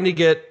trying to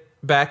get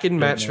back in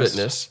match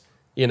fitness,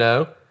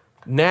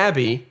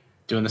 Naby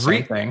doing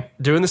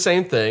the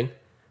same thing.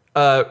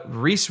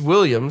 Reece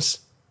Williams,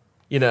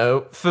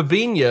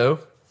 Fabinho,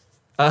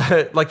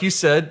 like you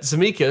said,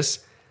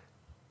 Tsimikas,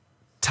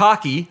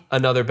 Taki,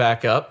 another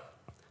backup,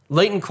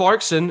 Leighton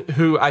Clarkson,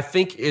 who I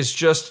think is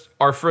just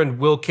our friend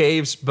Will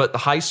Caves, but the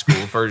high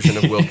school version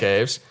of Will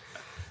Caves,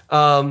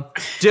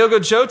 Diogo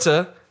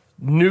Jota,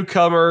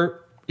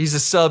 newcomer, he's a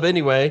sub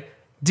anyway,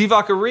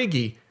 Divock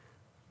Origi,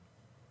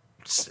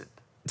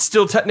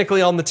 still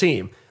technically on the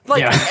team.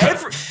 Like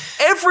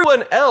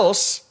everyone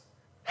else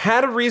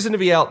had a reason to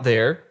be out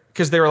there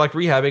because they were like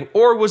rehabbing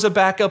or was a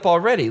backup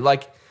already.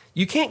 Like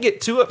you can't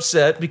get too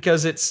upset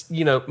because it's,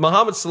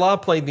 Mohamed Salah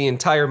played the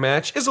entire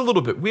match is a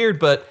little bit weird,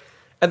 but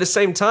at the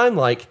same time,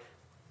 like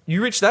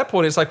you reach that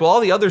point, it's like, well,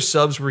 all the other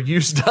subs were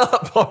used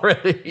up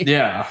already.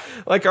 Yeah.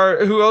 Like,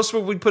 who else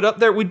would we put up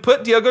there? We'd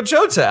put Diogo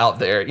Jota out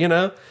there, you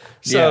know?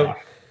 So Yeah.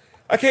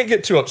 I can't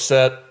get too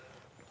upset.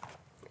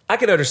 I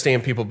can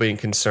understand people being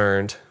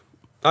concerned.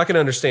 I can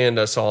understand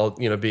us all,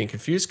 you know, being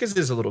confused because it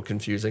is a little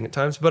confusing at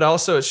times. But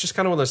also, it's just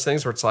kind of one of those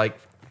things where it's like,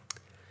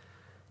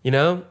 you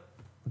know,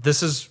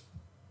 this is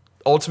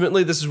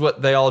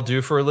what they all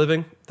do for a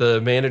living.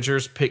 The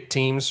managers pick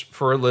teams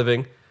for a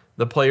living.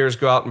 The players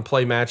go out and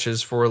play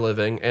matches for a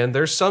living. And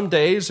there's some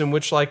days in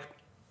which, like,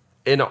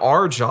 in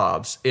our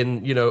jobs,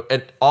 in, you know,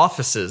 at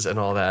offices and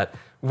all that,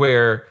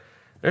 where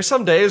there's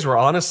some days where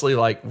honestly,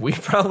 like, we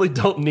probably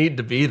don't need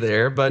to be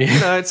there, but you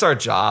know, it's our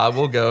job.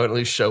 We'll go and at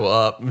least show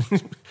up,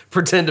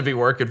 pretend to be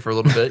working for a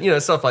little bit, you know,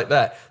 stuff like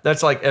that.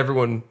 That's like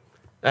everyone,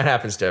 that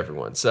happens to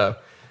everyone. So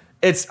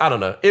I don't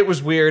know. It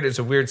was weird. It's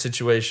a weird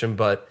situation,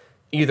 but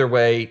either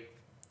way,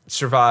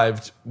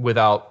 survived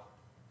without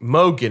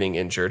Mo getting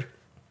injured.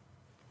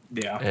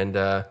 Yeah.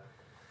 And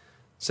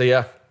so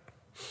yeah.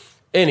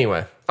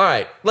 Anyway, all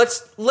right,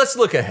 let's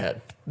look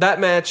ahead.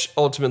 That match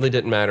ultimately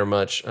didn't matter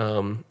much.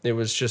 It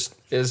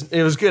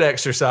was good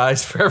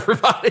exercise for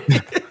everybody.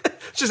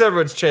 Just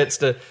everyone's chance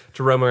to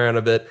roam around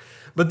a bit.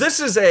 But this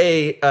is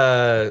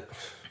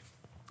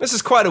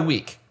quite a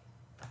week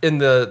in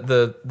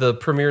the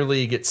Premier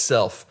League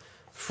itself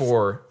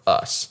for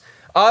us.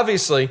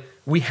 Obviously,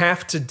 we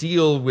have to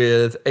deal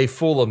with a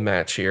Fulham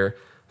match here.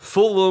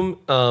 Fulham,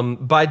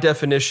 by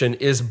definition,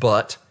 is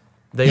butt.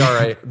 They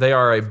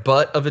are a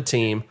butt of a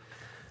team.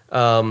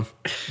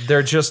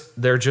 They're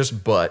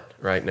just butt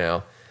right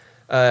now.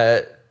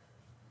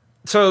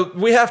 So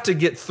we have to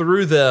get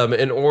through them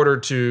in order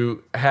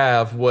to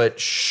have what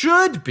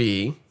should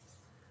be,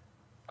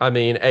 a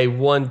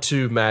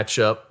 1-2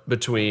 matchup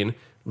between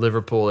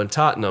Liverpool and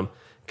Tottenham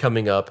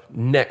coming up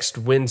next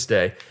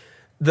Wednesday.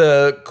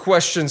 The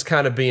questions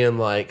kind of being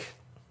like,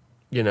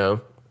 you know,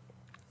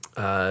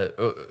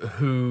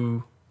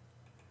 who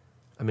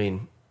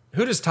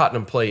does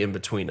Tottenham play in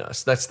between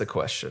us? That's the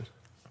question.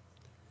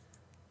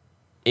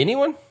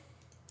 Anyone?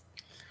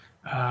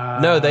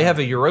 No, they have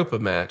a Europa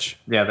match.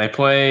 Yeah, they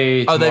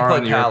play tomorrow they play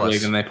in the Europa Palace.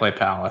 League, and they play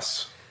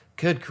Palace.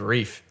 Good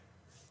grief.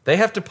 They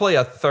have to play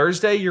a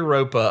Thursday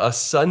Europa, a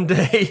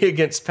Sunday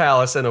against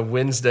Palace, and a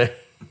Wednesday.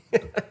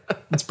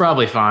 It's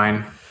probably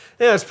fine.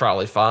 Yeah, it's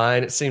probably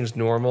fine. It seems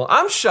normal.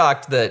 I'm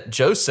shocked that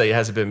Jose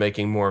hasn't been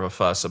making more of a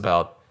fuss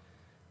about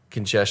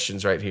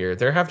congestions right here.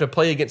 They're having to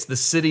play against the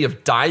City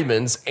of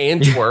Diamonds,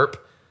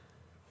 Antwerp,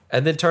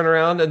 and then turn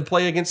around and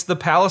play against the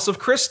Palace of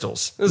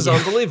Crystals. This is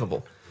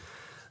unbelievable.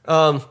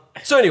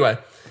 So anyway,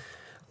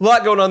 a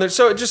lot going on there.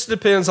 So it just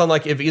depends on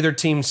like if either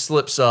team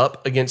slips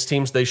up against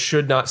teams they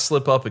should not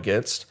slip up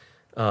against.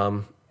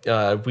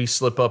 We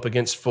slip up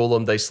against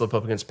Fulham, they slip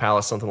up against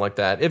Palace, something like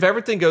that. If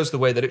everything goes the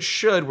way that it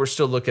should, we're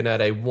still looking at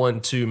a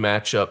 1-2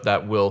 matchup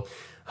that will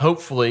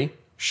hopefully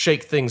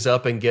shake things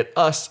up and get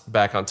us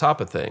back on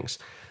top of things.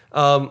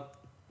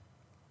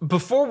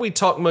 Before we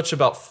talk much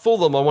about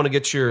Fulham, I want to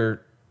get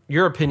your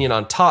opinion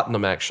on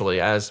Tottenham,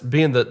 actually, as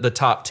being the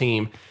top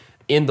team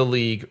in the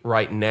league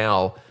right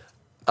now.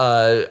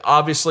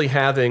 Obviously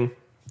having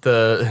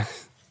the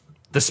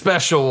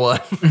special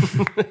one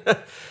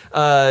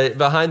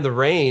behind the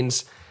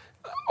reins.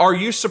 Are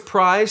you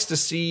surprised to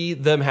see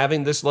them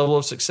having this level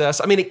of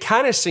success? I mean, it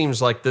kind of seems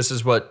like this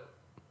is what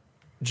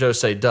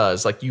Jose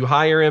does. Like, you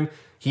hire him,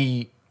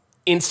 he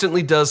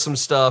instantly does some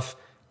stuff,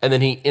 and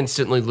then he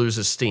instantly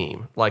loses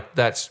steam. Like,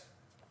 that's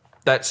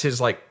his,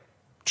 like,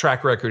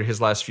 track record, his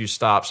last few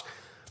stops.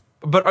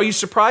 But are you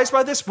surprised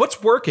by this?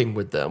 What's working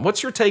with them?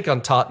 What's your take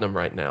on Tottenham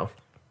right now?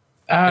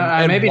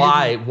 And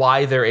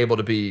why they're able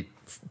to be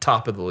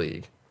top of the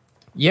league?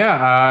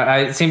 Yeah,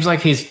 it seems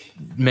like he's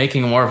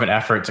making more of an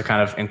effort to kind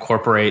of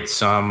incorporate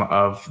some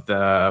of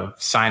the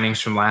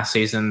signings from last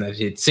season that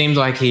it seemed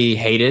like he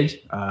hated,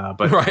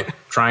 but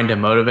trying to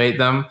motivate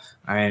them.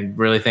 I'm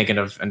really thinking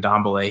of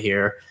Ndombele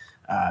here.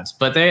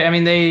 But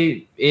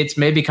it's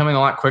maybe coming a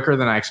lot quicker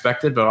than I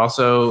expected, but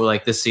also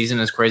like this season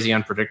is crazy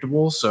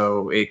unpredictable.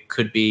 So it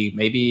could be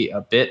maybe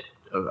a bit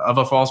of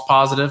a false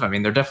positive. I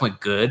mean, they're definitely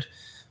good,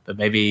 but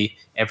maybe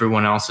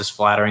everyone else is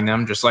flattering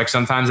them, just like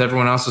sometimes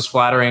everyone else is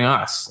flattering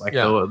us. Like,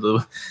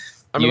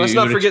 let's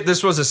not forget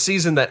this was a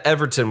season that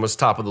Everton was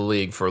top of the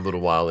league for a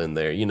little while in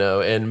there, you know,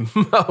 and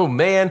oh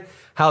man,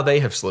 how they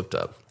have slipped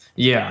up.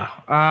 Yeah,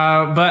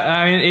 but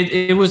I mean,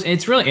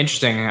 it's really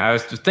interesting. I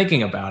was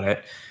thinking about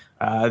it.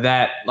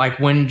 That like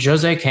when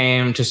Jose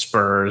came to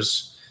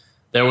Spurs,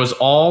 there was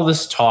all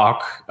this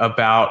talk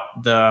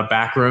about the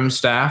backroom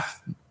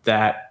staff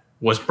that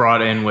was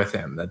brought in with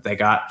him that they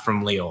got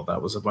from Lille.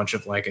 That was a bunch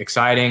of like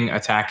exciting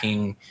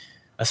attacking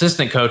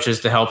assistant coaches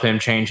to help him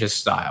change his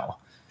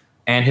style.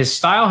 And his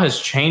style has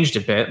changed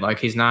a bit. Like,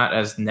 he's not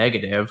as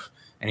negative,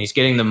 and he's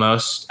getting the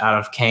most out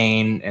of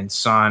Kane and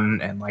Son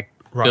and like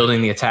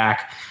building the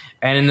attack.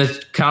 And in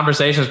the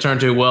conversations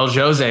turned to, well,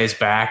 Jose's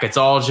back. It's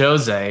all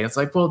Jose. It's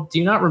like, well, do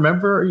you not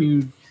remember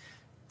you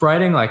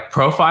writing like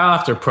profile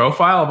after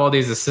profile of all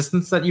these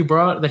assistants that he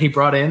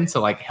brought in to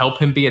like help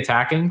him be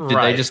attacking? Did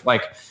they just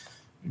like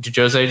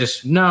Jose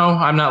just, no,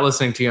 I'm not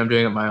listening to you. I'm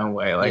doing it my own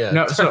way. Like, Yeah.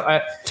 no.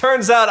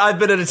 Turns out I've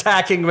been an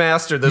attacking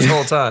master this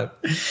whole time.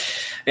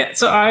 Yeah.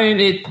 So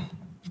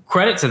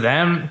credit to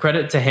them,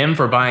 credit to him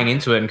for buying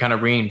into it and kind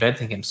of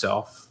reinventing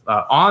himself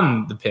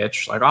on the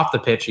pitch. Like off the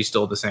pitch, he's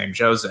still the same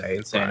Jose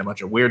and saying a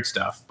bunch of weird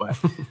stuff, but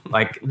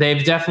like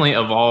they've definitely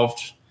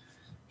evolved.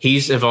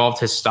 He's evolved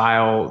his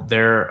style.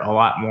 They're a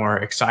lot more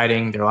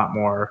exciting. They're a lot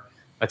more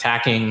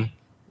attacking.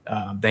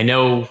 They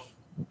know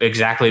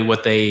exactly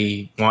what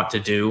they want to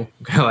do.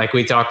 Like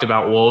we talked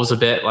about Wolves a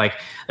bit. Like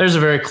there's a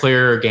very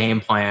clear game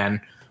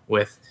plan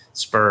with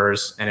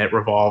Spurs, and it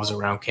revolves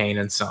around Kane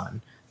and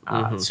Son.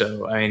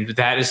 So, I mean,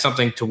 that is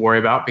something to worry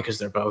about because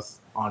they're both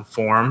on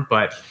form.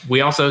 But we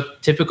also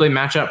typically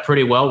match up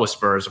pretty well with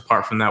Spurs,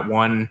 apart from that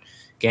one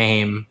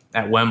game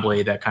at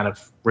Wembley that kind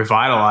of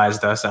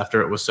revitalized us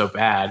after it was so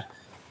bad.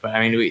 But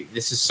I mean,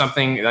 this is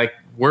something like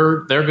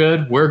they're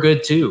good. We're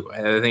good too,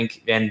 I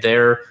think. And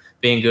they're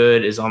being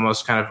good is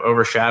almost kind of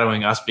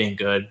overshadowing us being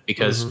good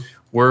because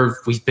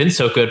we've been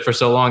so good for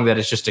so long that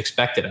it's just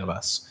expected of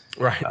us.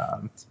 Right.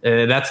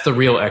 That's the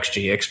real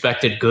XG.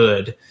 Expected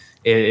good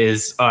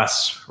is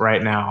us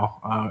right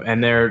now,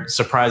 and they're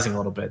surprising a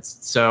little bit.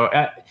 So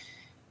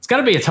it's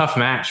going to be a tough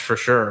match for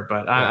sure.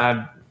 But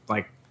I'm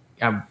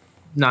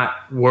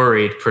not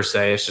worried per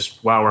se. It's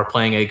just wow, we're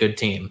playing a good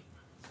team.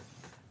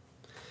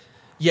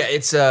 Yeah,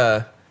 it's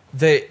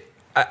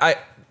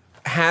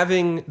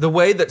having the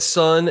way that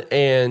Son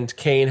and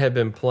Kane have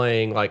been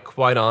playing, like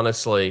quite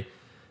honestly,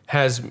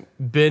 has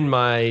been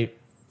my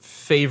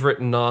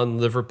favorite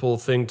non-Liverpool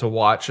thing to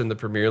watch in the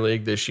Premier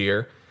League this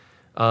year.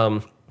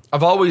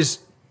 I've always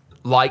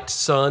liked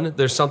Son.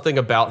 There's something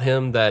about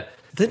him that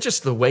then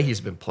just the way he's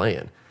been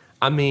playing.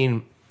 I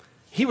mean,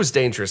 he was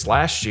dangerous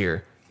last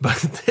year, but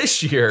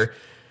this year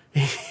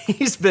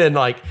he's been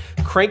like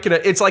cranking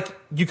it. It's like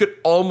you could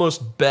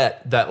almost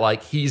bet that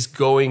like he's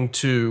going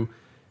to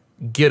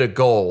get a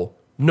goal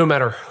no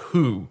matter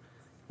who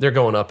they're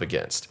going up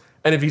against.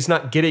 And if he's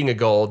not getting a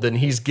goal, then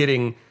he's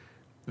getting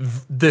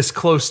this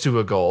close to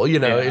a goal. You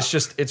know,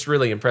 it's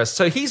really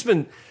impressive.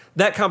 So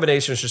that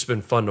combination has just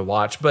been fun to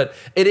watch. But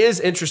it is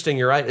interesting,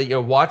 you're right, you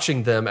know,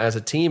 watching them as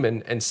a team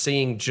and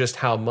seeing just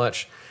how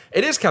much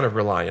it is kind of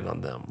reliant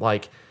on them.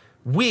 Like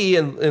we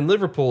in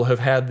Liverpool have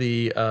had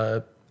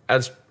the,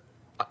 as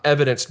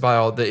evidenced by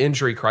all the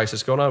injury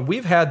crisis going on,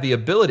 we've had the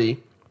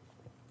ability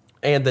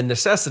and the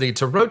necessity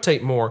to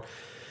rotate more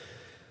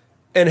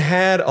and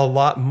had a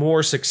lot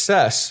more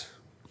success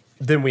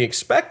than we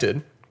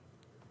expected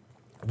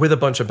with a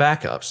bunch of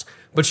backups.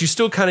 But you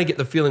still kind of get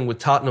the feeling with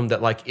Tottenham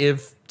that like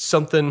if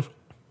something,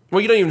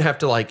 well, you don't even have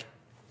to like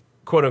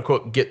quote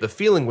unquote get the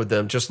feeling with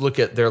them. Just look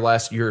at their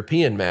last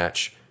European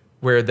match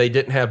where they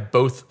didn't have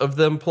both of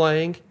them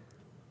playing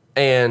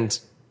and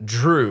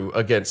drew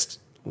against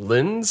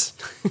Linz.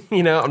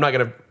 You know, I'm not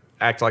going to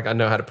act like I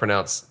know how to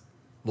pronounce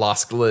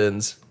Lask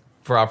Linz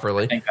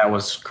properly. I think that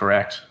was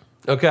correct.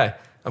 Okay,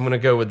 I'm going to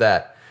go with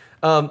that.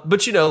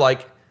 But, you know,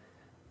 like,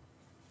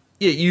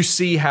 you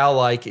see how,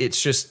 like,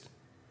 it's just,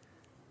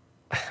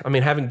 I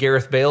mean, having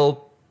Gareth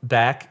Bale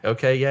back,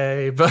 okay,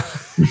 yay.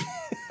 But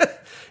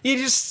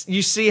you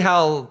see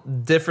how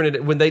different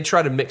it, when they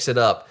try to mix it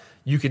up,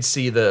 you could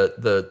see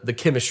the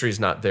chemistry is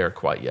not there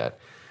quite yet.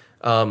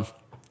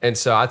 And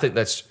so I think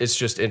it's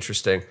just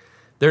interesting.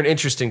 They're an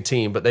interesting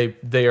team, but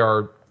they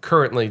are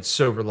currently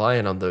so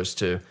reliant on those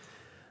two.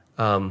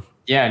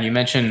 Yeah, and you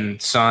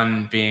mentioned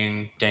Son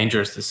being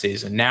dangerous this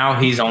season. Now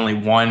he's only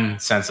one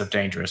sense of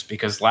dangerous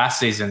because last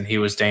season he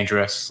was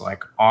dangerous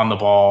like on the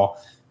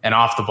ball and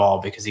off the ball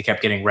because he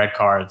kept getting red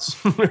cards,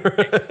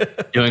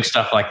 doing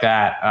stuff like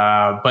that.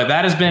 But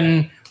that has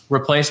been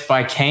replaced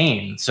by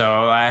Kane.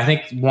 So I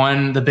think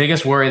the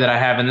biggest worry that I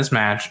have in this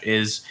match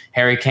is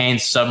Harry Kane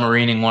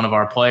submarining one of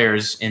our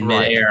players in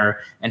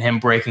midair and him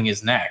breaking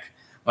his neck.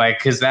 Like,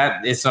 because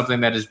that is something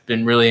that has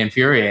been really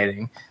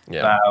infuriating.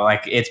 Yeah.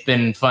 Like, it's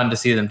been fun to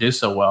see them do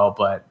so well,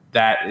 but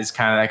that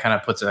kind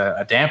of puts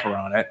a damper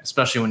on it,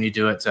 especially when you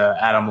do it to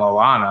Adam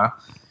Lallana.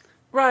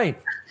 Right.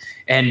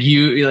 And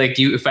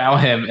you foul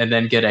him and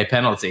then get a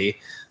penalty.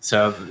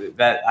 So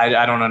that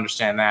I don't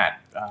understand that.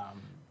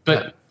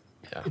 But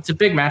it's a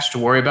big match to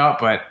worry about.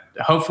 But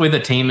hopefully the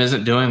team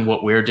isn't doing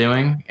what we're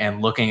doing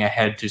and looking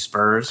ahead to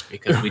Spurs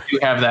because we do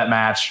have that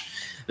match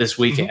this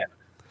weekend.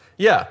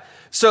 Yeah.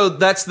 So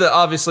that's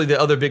obviously the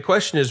other big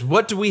question is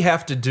what do we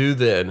have to do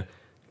then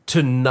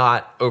to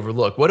not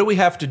overlook? What do we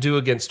have to do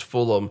against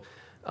Fulham?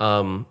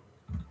 And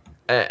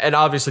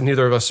obviously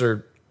neither of us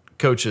are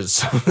coaches.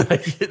 So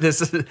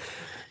this is,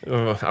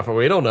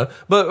 we don't know.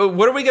 But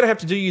what are we going to have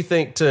to do, you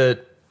think, to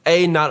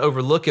A, not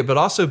overlook it, but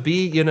also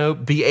B,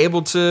 be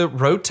able to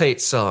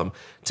rotate some,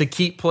 to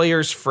keep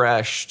players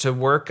fresh, to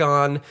work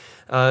on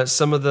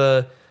some of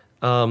the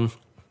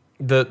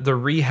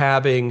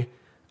rehabbing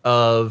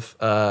of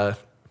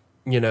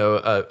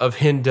of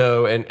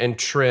Hendo and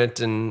Trent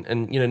and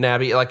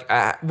Naby.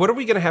 Like, what are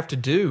we going to have to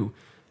do?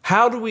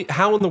 How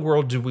in the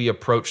world do we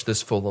approach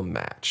this Fulham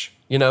match?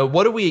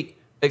 What do we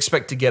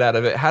expect to get out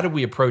of it? How do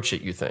we approach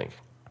it, you think?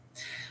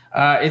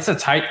 It's a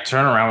tight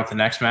turnaround with the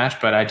next match,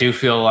 but I do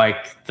feel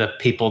like the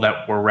people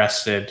that were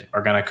rested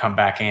are going to come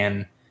back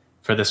in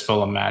for this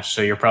Fulham match.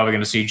 So you're probably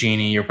going to see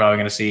Genie. You're probably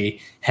going to see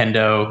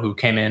Hendo, who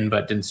came in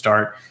but didn't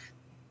start.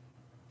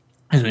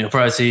 And you'll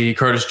probably see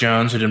Curtis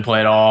Jones, who didn't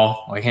play at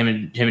all. Like him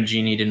and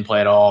Genie didn't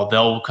play at all.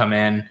 They'll come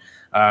in.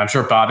 I'm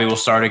sure Bobby will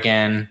start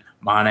again.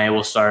 Mane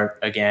will start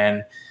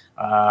again.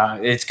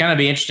 It's going to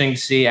be interesting to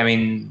see. I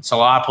mean,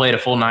 Salah played a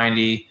full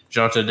 90.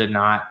 Jota did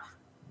not.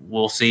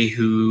 We'll see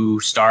who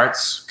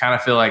starts. Kind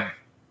of feel like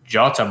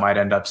Jota might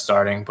end up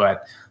starting,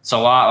 but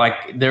Salah,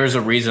 like, there's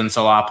a reason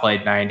Salah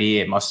played 90.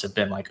 It must have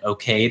been like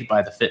okayed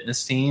by the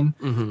fitness team.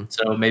 Mm-hmm.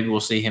 So maybe we'll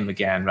see him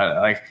again. But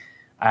like,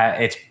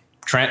 it's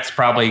Trent's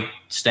probably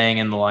staying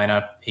in the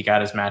lineup. He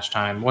got his match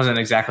time. Wasn't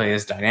exactly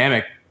as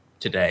dynamic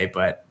today,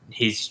 but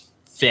he's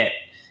fit,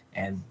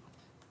 and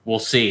we'll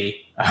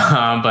see.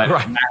 But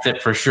that's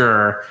it for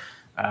sure.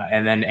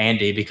 And then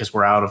Andy, because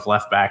we're out of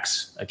left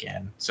backs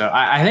again. So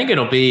I think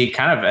it'll be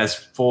kind of as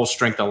full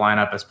strength a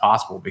lineup as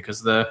possible,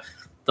 because the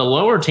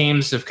lower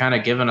teams have kind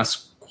of given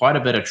us quite a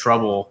bit of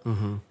trouble.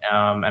 Mm-hmm.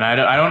 And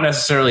I don't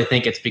necessarily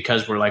think it's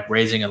because we're like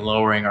raising and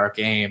lowering our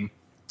game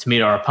to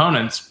meet our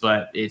opponents,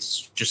 but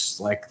it's just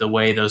like the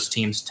way those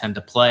teams tend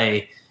to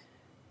play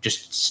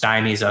just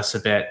stymies us a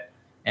bit.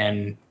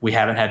 And we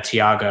haven't had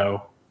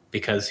Thiago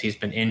because he's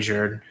been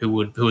injured, who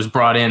was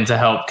brought in to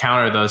help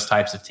counter those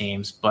types of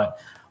teams. But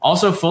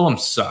also, Fulham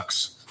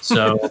sucks,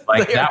 so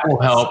like that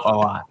will help a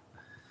lot.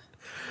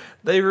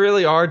 They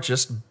really are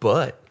just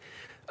butt.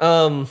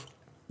 Yeah,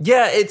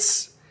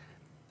 it's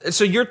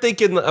so you're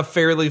thinking a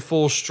fairly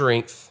full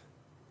strength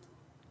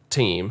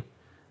team.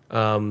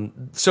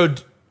 So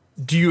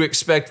do you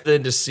expect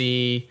then to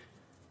see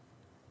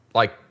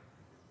like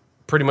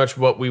pretty much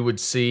what we would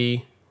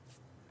see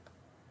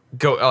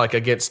go like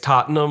against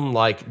Tottenham?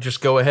 Like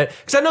just go ahead,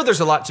 because I know there's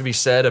a lot to be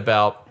said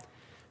about,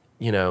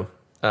 you know.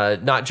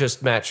 Not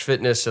just match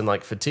fitness and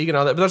like fatigue and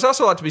all that, but there's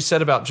also a lot to be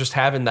said about just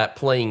having that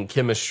playing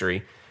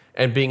chemistry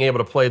and being able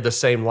to play the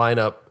same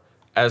lineup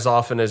as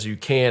often as you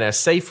can, as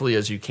safely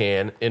as you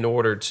can, in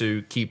order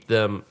to keep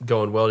them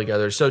going well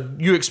together. So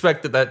you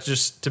expect that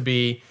just to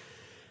be,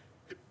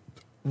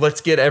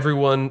 let's get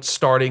everyone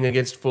starting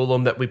against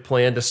Fulham that we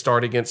plan to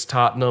start against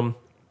Tottenham,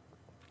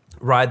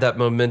 ride that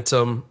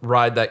momentum,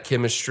 ride that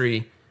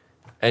chemistry,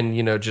 and,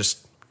 you know,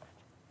 just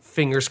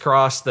fingers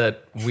crossed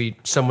that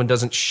someone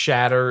doesn't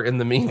shatter in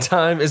the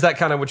meantime. Is that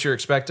kind of what you're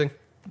expecting?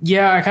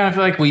 Yeah, I kind of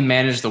feel like we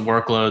managed the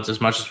workloads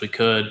as much as we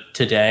could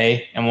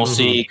today, and we'll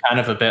see kind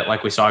of a bit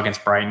like we saw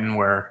against Brighton,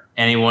 where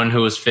anyone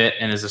who was fit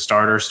and is a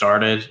starter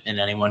started, and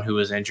anyone who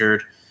was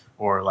injured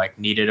or like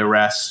needed a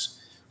rest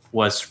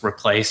was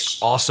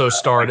replaced. Also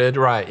started,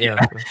 right?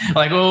 Yeah.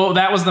 Like, well,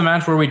 that was the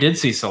match where we did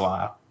see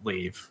Salah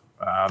leave.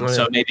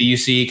 So maybe you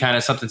see kind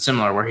of something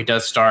similar where he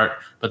does start,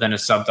 but then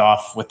is subbed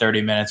off with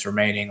 30 minutes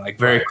remaining, like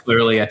very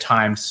clearly a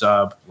timed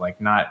sub,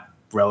 like not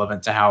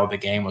relevant to how the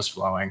game was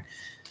flowing.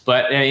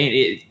 But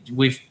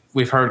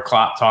we've heard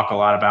Klopp talk a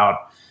lot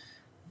about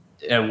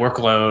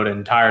workload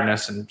and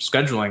tiredness and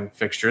scheduling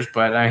fixtures,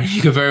 but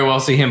you could very well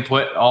see him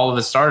put all of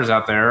his starters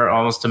out there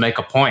almost to make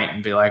a point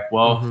and be like,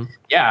 well,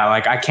 yeah,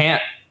 like I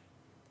can't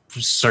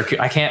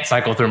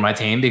cycle through my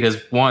team because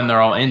one,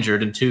 they're all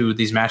injured, and two,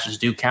 these matches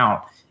do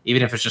count.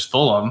 Even if it's just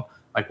Fulham,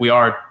 like we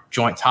are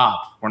joint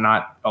top. We're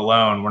not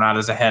alone. We're not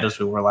as ahead as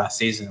we were last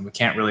season. We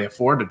can't really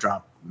afford to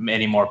drop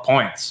any more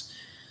points.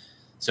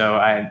 So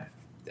I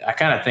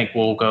kind of think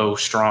we'll go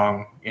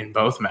strong in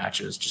both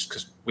matches just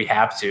because we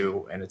have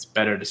to, and it's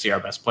better to see our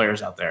best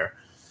players out there.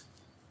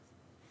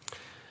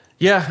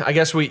 Yeah, I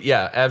guess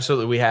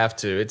absolutely we have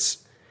to.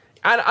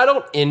 I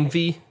don't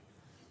envy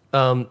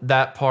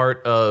that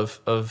part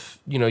of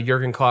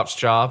Jurgen Klopp's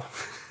job.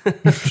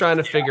 Trying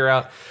to figure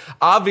out.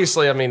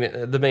 Obviously, I mean,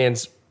 the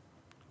man's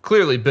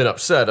clearly been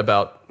upset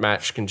about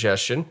match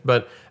congestion,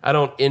 but I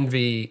don't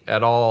envy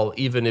at all,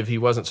 even if he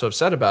wasn't so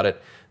upset about it,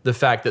 the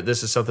fact that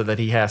this is something that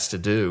he has to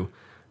do,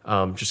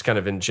 just kind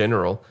of in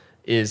general,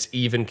 is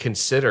even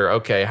consider,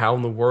 okay, how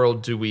in the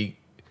world do we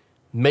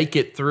make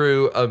it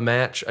through a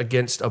match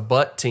against a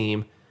butt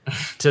team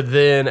to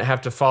then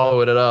have to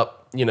follow it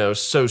up,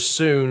 so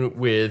soon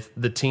with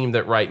the team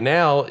that right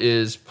now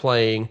is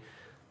playing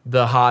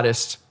the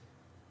hottest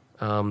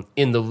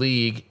in the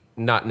league,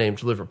 not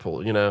named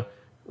Liverpool,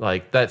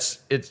 like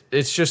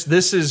it's just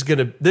this is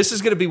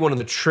gonna be one of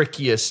the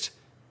trickiest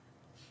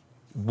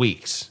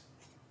weeks,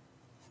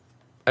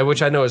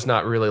 which I know is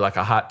not really like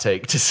a hot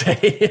take to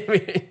say.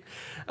 I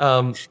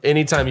mean,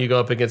 anytime you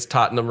go up against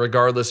Tottenham,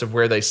 regardless of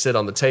where they sit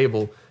on the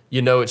table,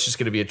 it's just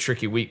going to be a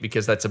tricky week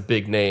because that's a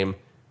big name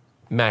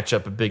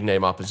matchup, a big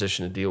name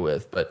opposition to deal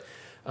with. But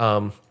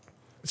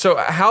so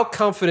how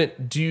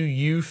confident do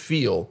you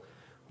feel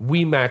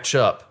we match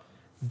up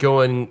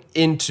going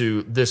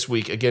into this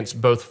week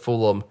against both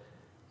Fulham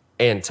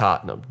and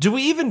Tottenham? Do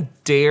we even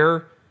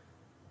dare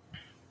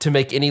to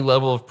make any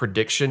level of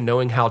prediction,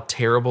 knowing how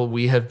terrible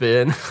we have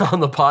been on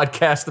the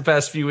podcast the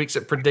past few weeks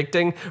at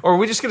predicting? Or are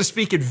we just going to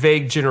speak in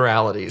vague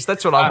generalities?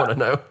 That's what I want to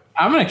know.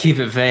 I'm going to keep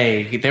it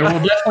vague. There will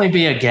definitely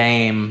be a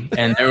game,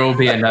 and there will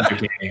be another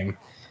game.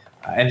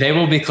 and they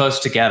will be close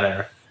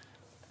together.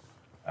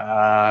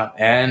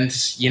 And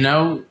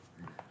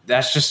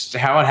that's just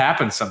how it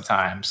happens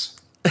sometimes.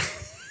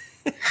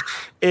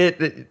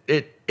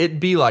 It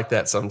be like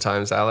that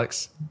sometimes,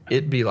 Alex.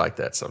 It be like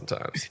that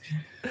sometimes.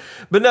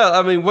 But no,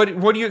 I mean,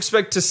 what do you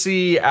expect to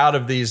see out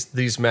of these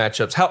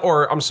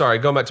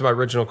matchups? Going back to my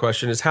original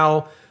question, is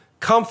how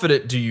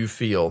confident do you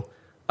feel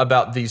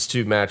about these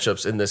two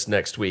matchups in this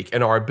next week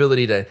and our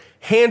ability to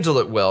handle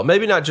it well?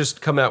 Maybe not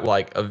just come out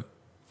like a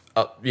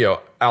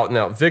out and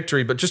out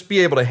victory, but just be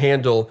able to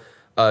handle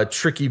a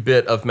tricky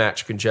bit of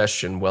match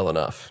congestion well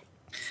enough.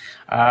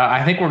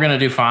 I think we're going to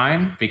do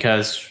fine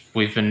because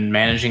we've been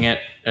managing it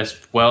as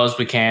well as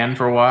we can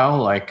for a while.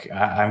 Like,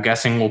 I'm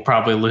guessing we'll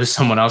probably lose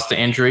someone else to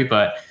injury,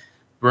 but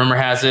rumor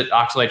has it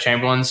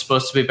Oxlade-Chamberlain's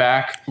supposed to be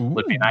back. Ooh.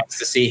 Would be nice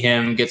to see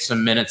him get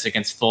some minutes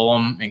against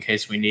Fulham in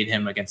case we need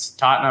him against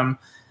Tottenham.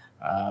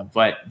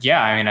 But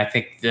yeah, I mean, I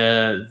think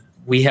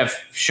we have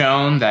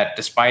shown that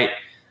despite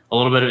a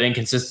little bit of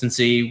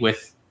inconsistency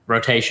with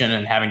rotation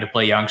and having to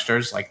play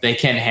youngsters, like, they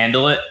can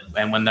handle it,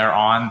 and when they're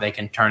on, they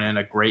can turn in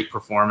a great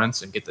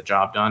performance and get the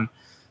job done.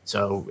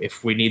 So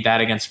if we need that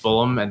against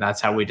Fulham and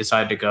that's how we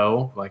decide to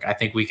go, like, I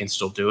think we can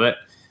still do it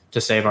to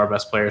save our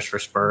best players for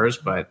Spurs.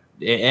 But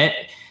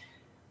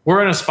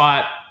we're in a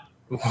spot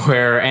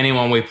where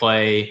anyone we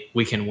play,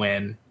 we can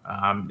win.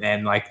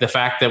 And like, the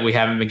fact that we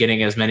haven't been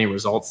getting as many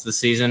results this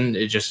season,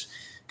 it just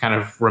kind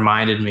of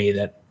reminded me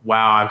that,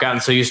 wow, I've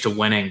gotten so used to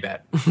winning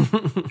that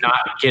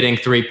not getting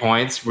 3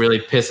 points really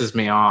pisses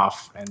me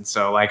off. And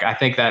so, like, I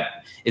think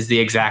that is the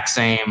exact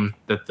same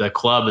that the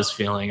club is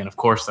feeling. And of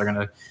course, they're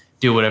going to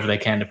do whatever they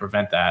can to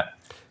prevent that.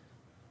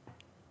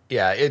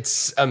 Yeah,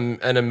 it's an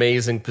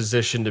amazing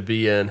position to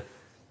be in,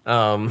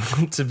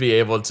 to be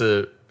able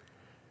to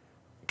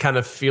kind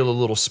of feel a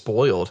little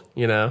spoiled,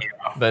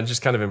 but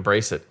just kind of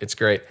embrace it. It's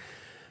great.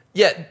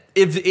 Yeah,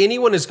 if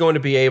anyone is going to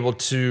be able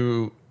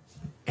to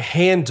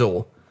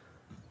handle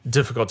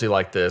difficulty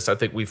like this, I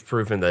think we've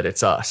proven that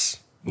it's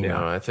us.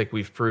 I think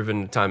we've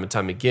proven time and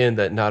time again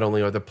that not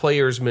only are the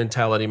players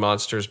mentality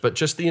monsters, but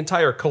just the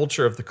entire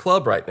culture of the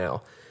club right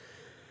now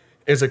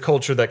is a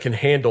culture that can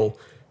handle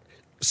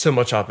so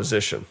much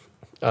opposition.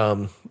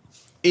 And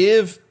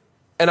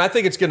I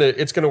think it's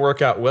gonna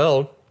work out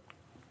well.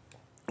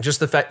 Just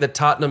the fact that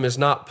Tottenham is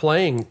not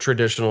playing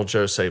traditional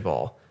Jose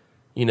ball,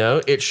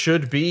 it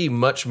should be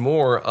much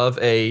more of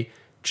a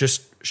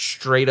just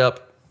straight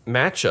up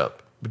matchup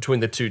between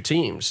the two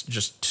teams,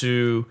 just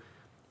two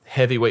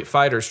heavyweight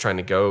fighters trying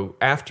to go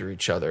after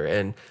each other.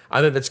 And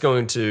I think that's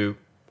going to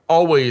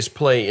always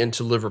play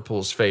into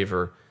Liverpool's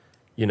favor,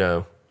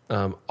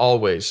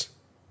 always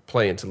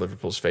play into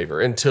Liverpool's favor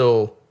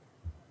until,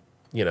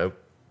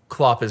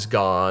 Klopp is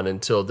gone,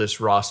 until this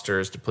roster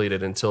is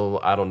depleted, until,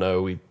 I don't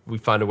know, we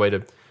find a way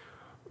to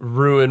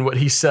ruin what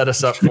he set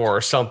us up for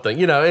or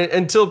something,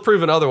 until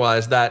proven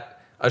otherwise, that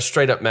a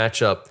straight up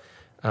matchup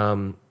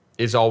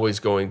is always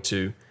going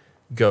to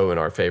go in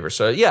our favor.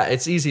 So yeah,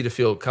 it's easy to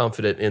feel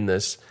confident in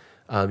this.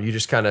 You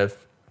just kind of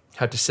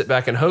have to sit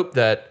back and hope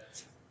that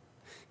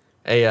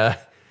a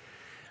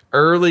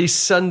early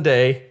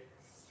Sunday,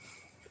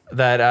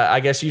 that I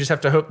guess you just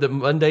have to hope that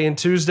Monday and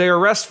Tuesday are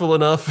restful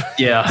enough.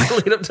 Yeah. To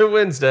lead up to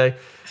Wednesday.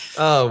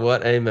 Oh,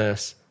 what a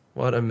mess.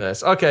 What a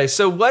mess. Okay,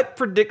 so what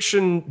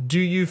prediction do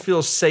you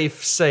feel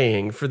safe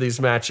saying for these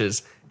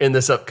matches in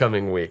this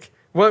upcoming week?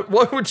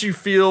 What would you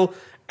feel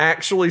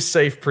actually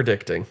safe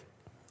predicting?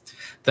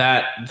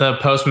 That the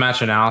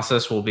post-match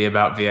analysis will be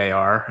about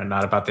VAR and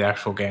not about the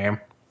actual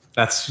game.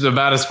 That's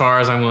about as far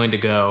as I'm willing to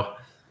go.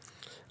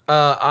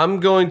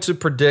 I'm going to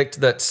predict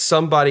that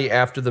somebody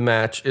after the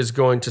match is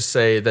going to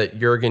say that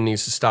Jurgen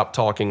needs to stop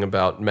talking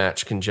about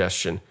match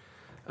congestion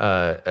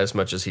as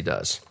much as he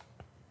does.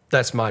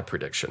 That's my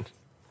prediction.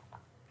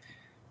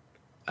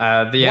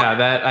 I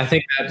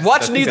think that.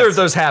 Watch neither of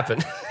those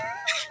happen.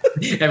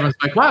 Everyone's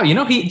like, wow,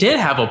 he did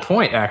have a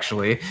point,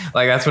 actually.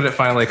 Like, that's when it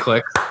finally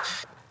clicked.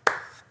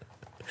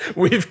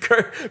 We're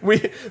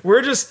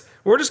just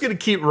going to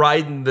keep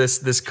riding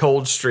this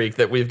cold streak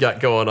that we've got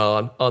going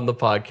on the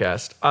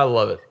podcast. I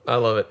love it.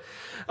 All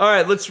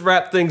right, let's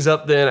wrap things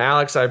up then.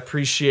 Alex, I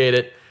appreciate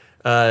it.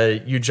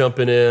 You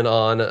jumping in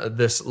on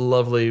this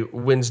lovely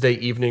Wednesday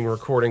evening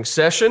recording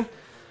session.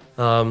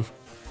 And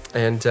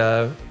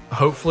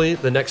hopefully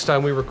the next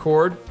time we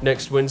record,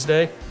 next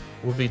Wednesday,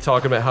 we'll be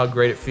talking about how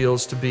great it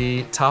feels to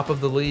be top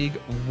of the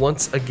league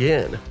once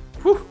again.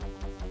 Whew.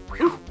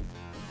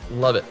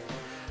 Love it.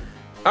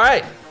 All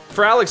right,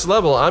 for Alex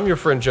Lebel, I'm your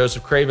friend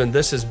Joseph Craven.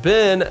 This has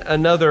been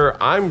another,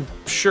 I'm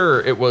sure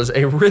it was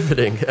a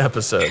riveting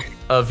episode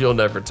of You'll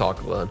Never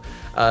Talk Alone.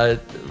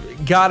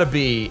 Gotta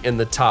be in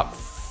the top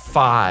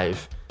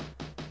 5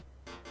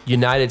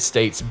 United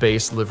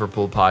States-based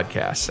Liverpool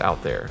podcasts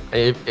out there.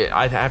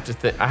 I have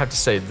to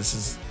say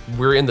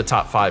we're in the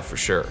top 5 for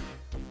sure.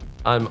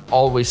 I'm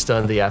always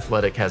stunned The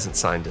Athletic hasn't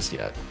signed us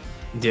yet.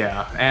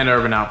 Yeah, and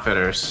Urban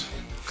Outfitters.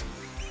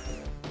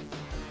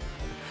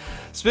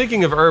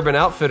 Speaking of Urban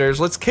Outfitters,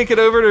 let's kick it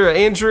over to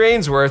Andrew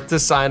Ainsworth to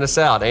sign us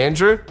out.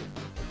 Andrew?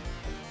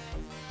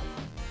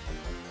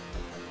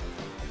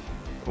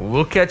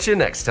 We'll catch you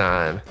next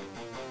time.